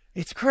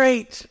 It's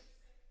great,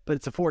 but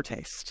it's a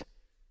foretaste.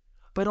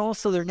 But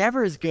also, they're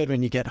never as good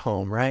when you get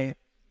home, right?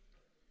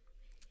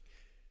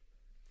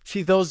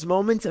 See, those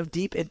moments of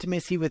deep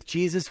intimacy with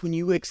Jesus, when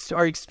you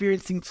are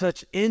experiencing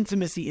such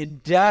intimacy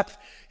and depth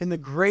in the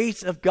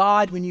grace of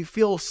God, when you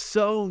feel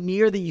so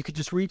near that you could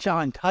just reach out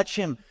and touch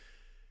him,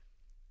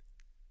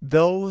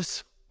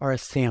 those are a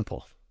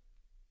sample,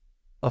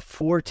 a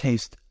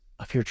foretaste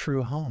of your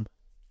true home.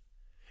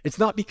 It's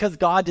not because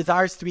God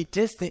desires to be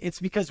distant. It's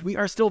because we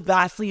are still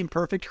vastly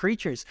imperfect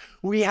creatures.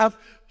 We have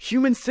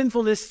human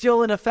sinfulness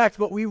still in effect.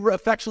 What we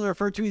affectionately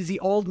refer to as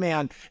the old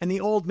man. And the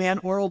old man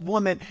or old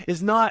woman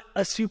is not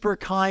a super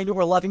kind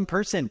or loving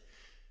person.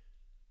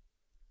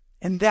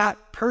 And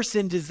that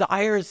person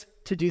desires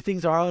to do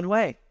things our own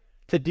way,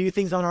 to do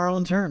things on our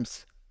own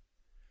terms.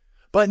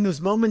 But in those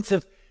moments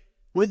of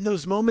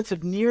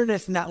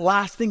nearness and that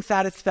lasting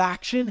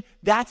satisfaction,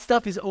 that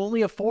stuff is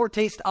only a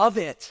foretaste of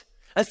it.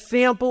 A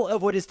sample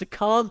of what is to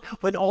come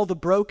when all the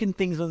broken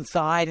things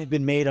inside have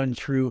been made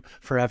untrue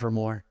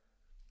forevermore.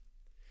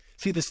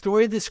 See, the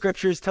story of the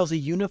scriptures tells a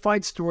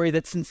unified story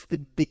that since the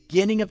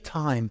beginning of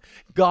time,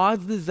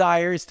 God's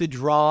desire is to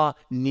draw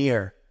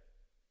near.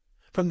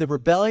 From the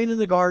rebellion in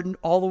the garden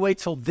all the way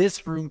till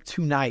this room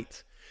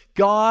tonight,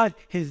 God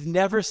has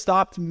never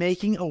stopped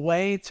making a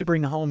way to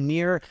bring home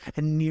near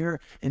and near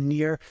and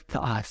near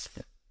to us.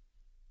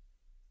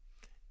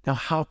 Now,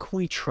 how can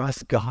we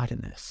trust God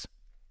in this?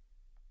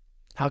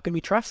 How can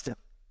we trust him?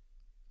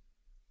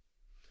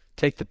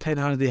 Take the pen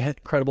out of the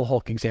Incredible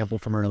Hulk example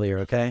from earlier,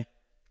 okay?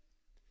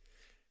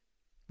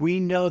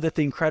 We know that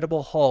the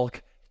Incredible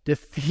Hulk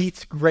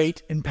defeats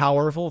great and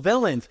powerful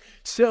villains.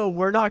 So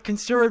we're not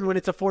concerned when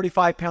it's a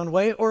 45-pound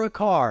weight or a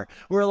car.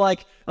 We're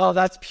like, oh,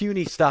 that's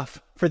puny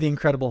stuff for the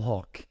Incredible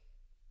Hulk.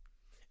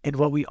 And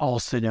what we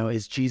also know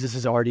is Jesus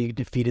has already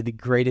defeated the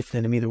greatest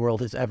enemy the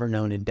world has ever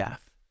known in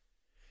death.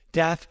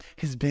 Death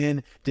has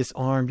been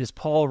disarmed. As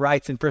Paul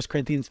writes in 1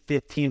 Corinthians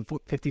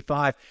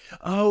 15:55,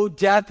 "Oh,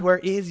 death, where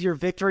is your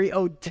victory?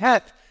 Oh,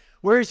 death,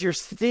 where is your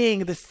sting?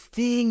 The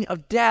sting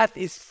of death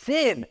is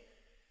sin,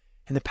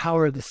 and the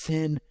power of the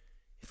sin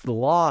is the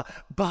law.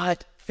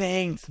 But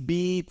thanks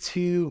be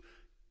to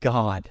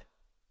God,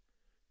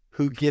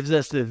 who gives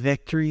us the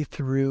victory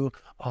through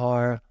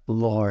our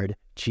Lord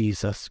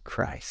Jesus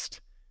Christ."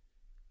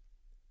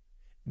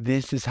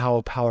 This is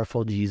how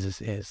powerful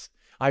Jesus is.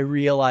 I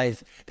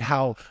realize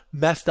how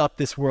messed up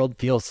this world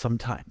feels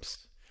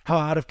sometimes, how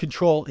out of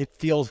control it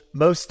feels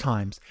most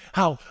times,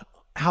 how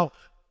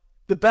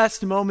the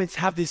best moments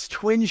have this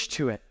twinge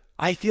to it.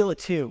 I feel it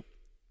too.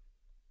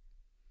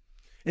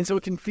 And so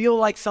it can feel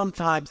like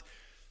sometimes,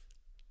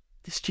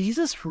 does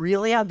Jesus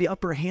really have the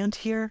upper hand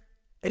here?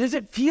 It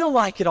doesn't feel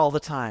like it all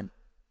the time.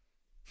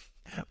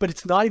 But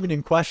it's not even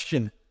in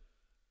question.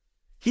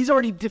 He's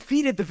already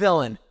defeated the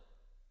villain.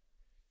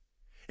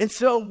 And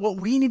so what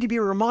we need to be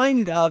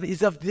reminded of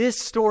is of this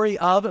story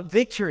of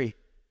victory.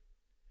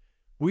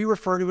 We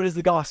refer to it as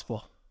the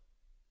gospel,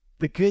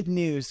 the good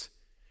news.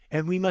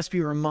 And we must be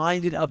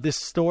reminded of this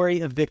story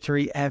of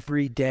victory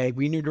every day.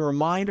 We need to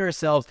remind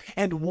ourselves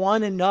and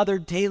one another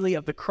daily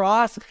of the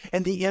cross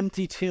and the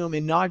empty tomb,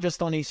 and not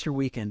just on Easter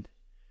weekend.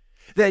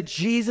 That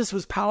Jesus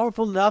was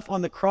powerful enough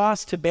on the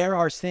cross to bear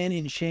our sin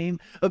and shame,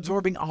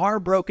 absorbing our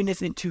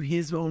brokenness into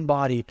his own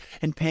body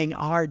and paying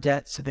our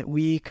debt so that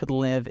we could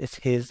live as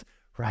his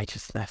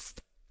righteousness.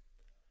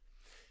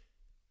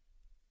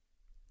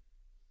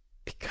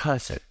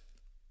 Because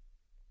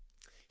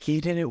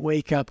he didn't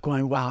wake up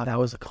going, wow, that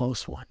was a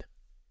close one.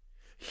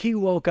 He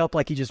woke up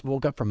like he just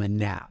woke up from a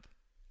nap.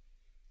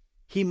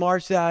 He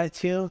marched out of the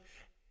tomb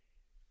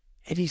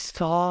and he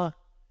saw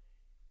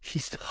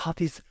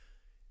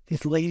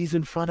these ladies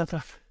in front of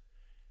him.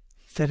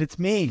 He said, "It's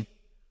me.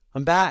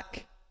 I'm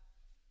back.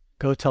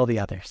 Go tell the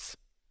others."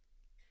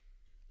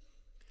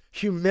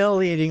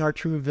 humiliating our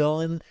true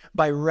villain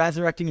by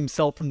resurrecting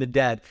himself from the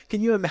dead.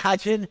 Can you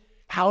imagine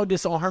how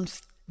disarmed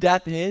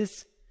death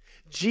is?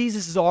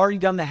 Jesus has already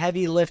done the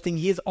heavy lifting.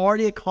 He has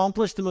already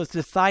accomplished the most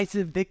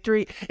decisive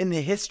victory in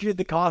the history of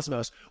the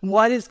cosmos.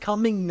 What is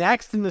coming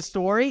next in the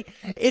story?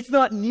 It's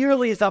not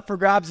nearly as up for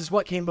grabs as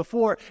what came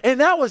before, and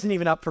that wasn't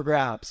even up for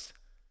grabs.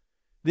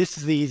 This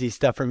is the easy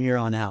stuff from here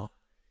on out,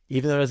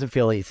 even though it doesn't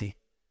feel easy.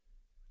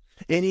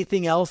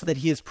 Anything else that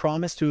he has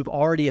promised to have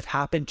already have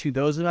happened to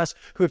those of us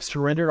who have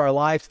surrendered our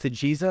lives to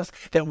Jesus,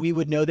 that we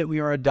would know that we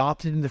are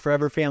adopted in the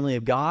forever family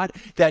of God,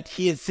 that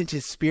he has sent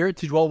his spirit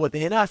to dwell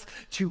within us,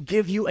 to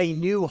give you a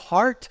new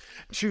heart,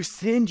 to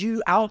send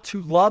you out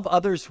to love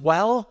others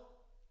well.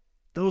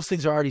 Those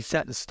things are already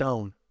set in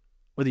stone.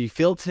 Whether you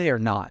feel it today or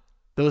not,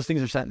 those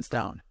things are set in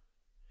stone.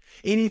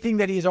 Anything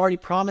that he has already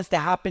promised to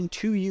happen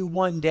to you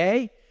one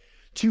day,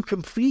 to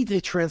complete the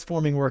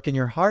transforming work in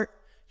your heart,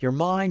 your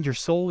mind, your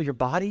soul, your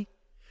body,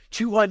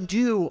 to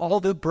undo all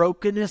the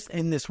brokenness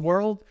in this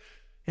world,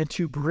 and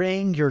to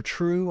bring your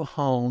true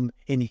home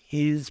in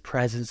his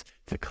presence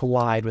to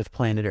collide with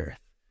planet Earth,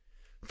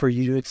 for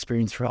you to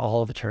experience for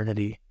all of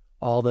eternity.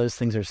 All those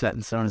things are set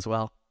in stone as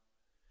well.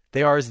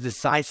 They are as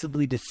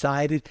decisively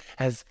decided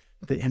as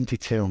the empty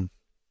tomb.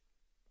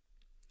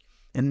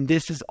 And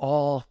this is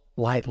all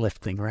light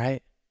lifting,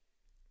 right?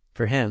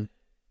 For him.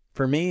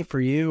 For me, for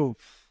you,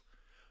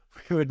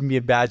 we wouldn't be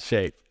in bad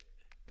shape.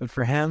 But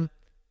for him,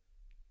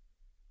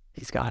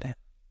 he's got it.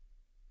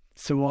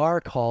 So our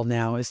call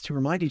now is to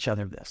remind each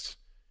other of this,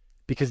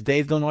 because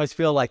days don't always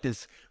feel like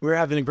this. We're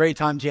having a great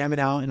time jamming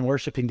out and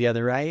worshiping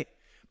together, right?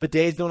 But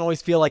days don't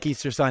always feel like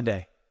Easter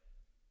Sunday.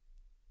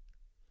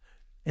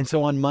 And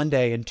so on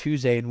Monday and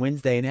Tuesday and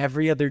Wednesday and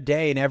every other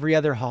day and every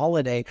other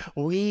holiday,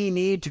 we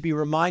need to be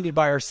reminded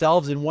by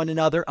ourselves and one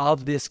another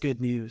of this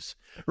good news,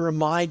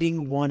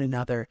 reminding one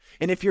another.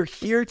 And if you're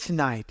here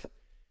tonight,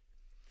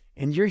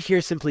 and you're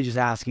here simply just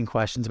asking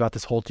questions about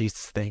this whole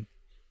Jesus thing,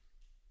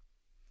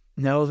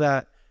 know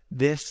that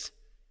this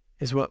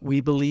is what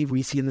we believe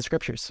we see in the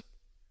scriptures.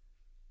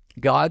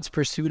 God's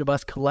pursuit of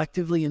us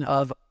collectively and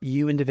of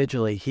you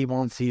individually. He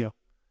wants you.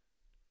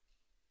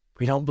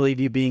 We don't believe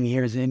you being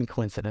here is any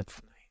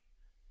coincidence.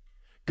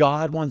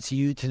 God wants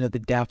you to know the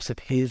depths of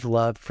his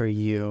love for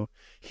you,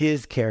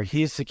 his care,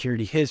 his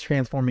security, his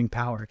transforming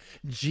power.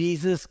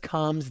 Jesus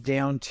comes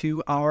down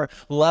to our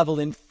level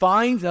and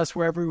finds us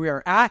wherever we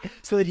are at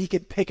so that he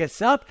can pick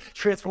us up,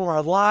 transform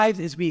our lives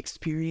as we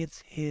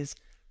experience his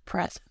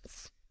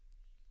presence.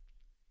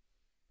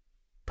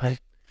 But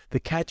the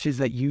catch is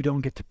that you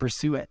don't get to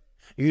pursue it.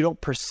 You don't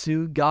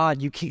pursue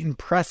God. You can't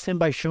impress him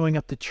by showing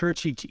up to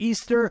church each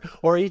Easter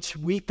or each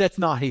week that's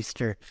not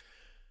Easter.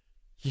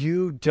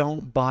 You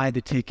don't buy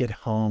the ticket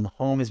home.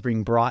 Home is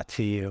being brought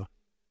to you.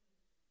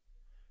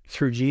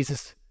 Through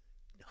Jesus,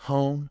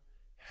 home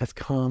has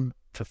come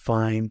to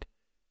find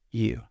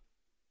you.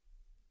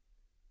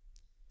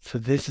 So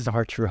this is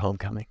our true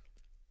homecoming.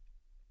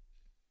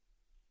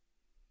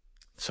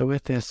 So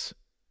with this,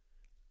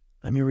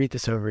 let me read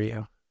this over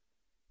you.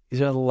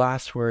 These are the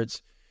last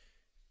words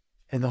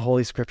in the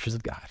Holy Scriptures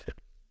of God.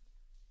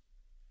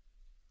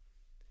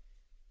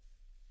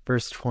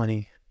 Verse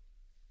 20.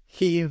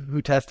 He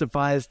who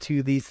testifies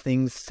to these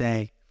things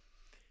say,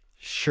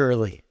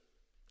 surely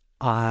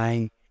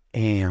I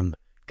am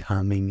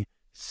coming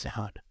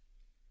soon.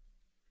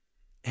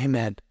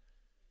 Amen.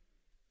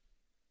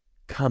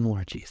 Come,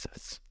 Lord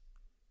Jesus.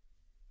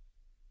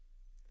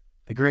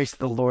 The grace of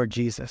the Lord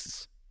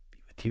Jesus be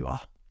with you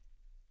all.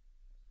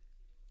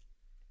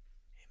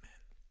 Amen.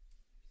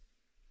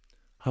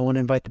 I want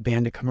to invite the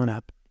band to come on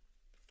up.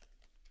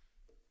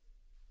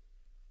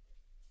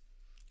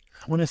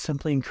 I want to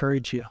simply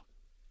encourage you.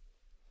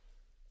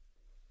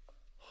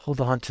 Hold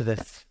on to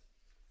this,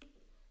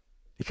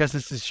 because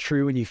this is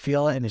true when you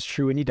feel it and it's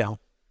true when you don't.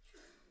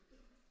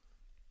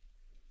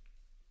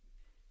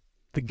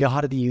 The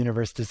God of the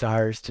universe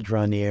desires to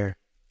draw near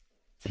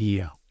to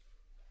you.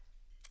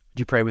 Would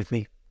you pray with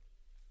me?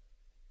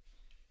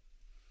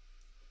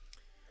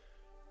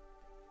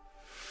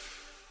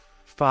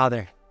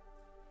 Father,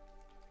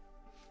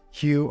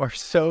 you are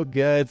so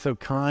good, so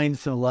kind,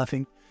 so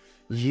loving.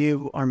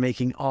 You are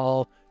making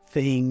all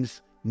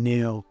things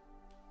new.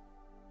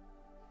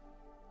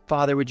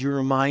 Father, would you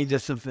remind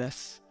us of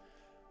this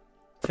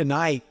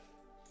tonight,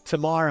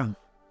 tomorrow,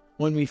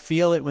 when we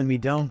feel it, when we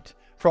don't.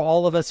 For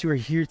all of us who are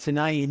here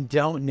tonight and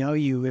don't know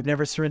you, have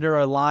never surrendered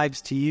our lives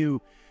to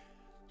you,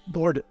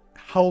 Lord,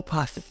 help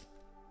us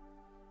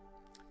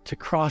to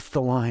cross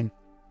the line,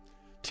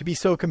 to be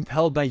so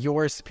compelled by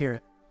your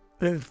Spirit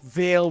that a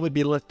veil would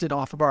be lifted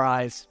off of our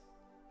eyes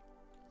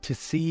to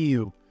see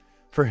you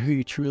for who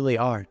you truly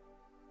are,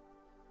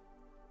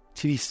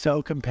 to be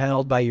so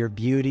compelled by your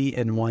beauty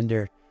and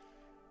wonder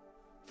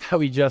that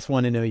we just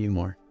want to know you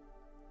more.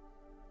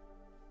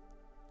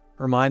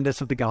 Remind us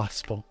of the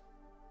gospel,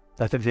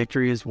 that the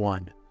victory is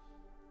won.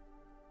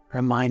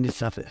 Remind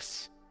us of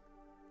this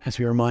as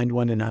we remind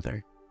one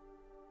another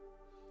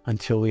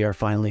until we are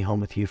finally home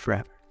with you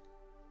forever.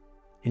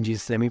 In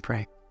Jesus' name we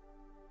pray.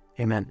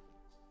 Amen.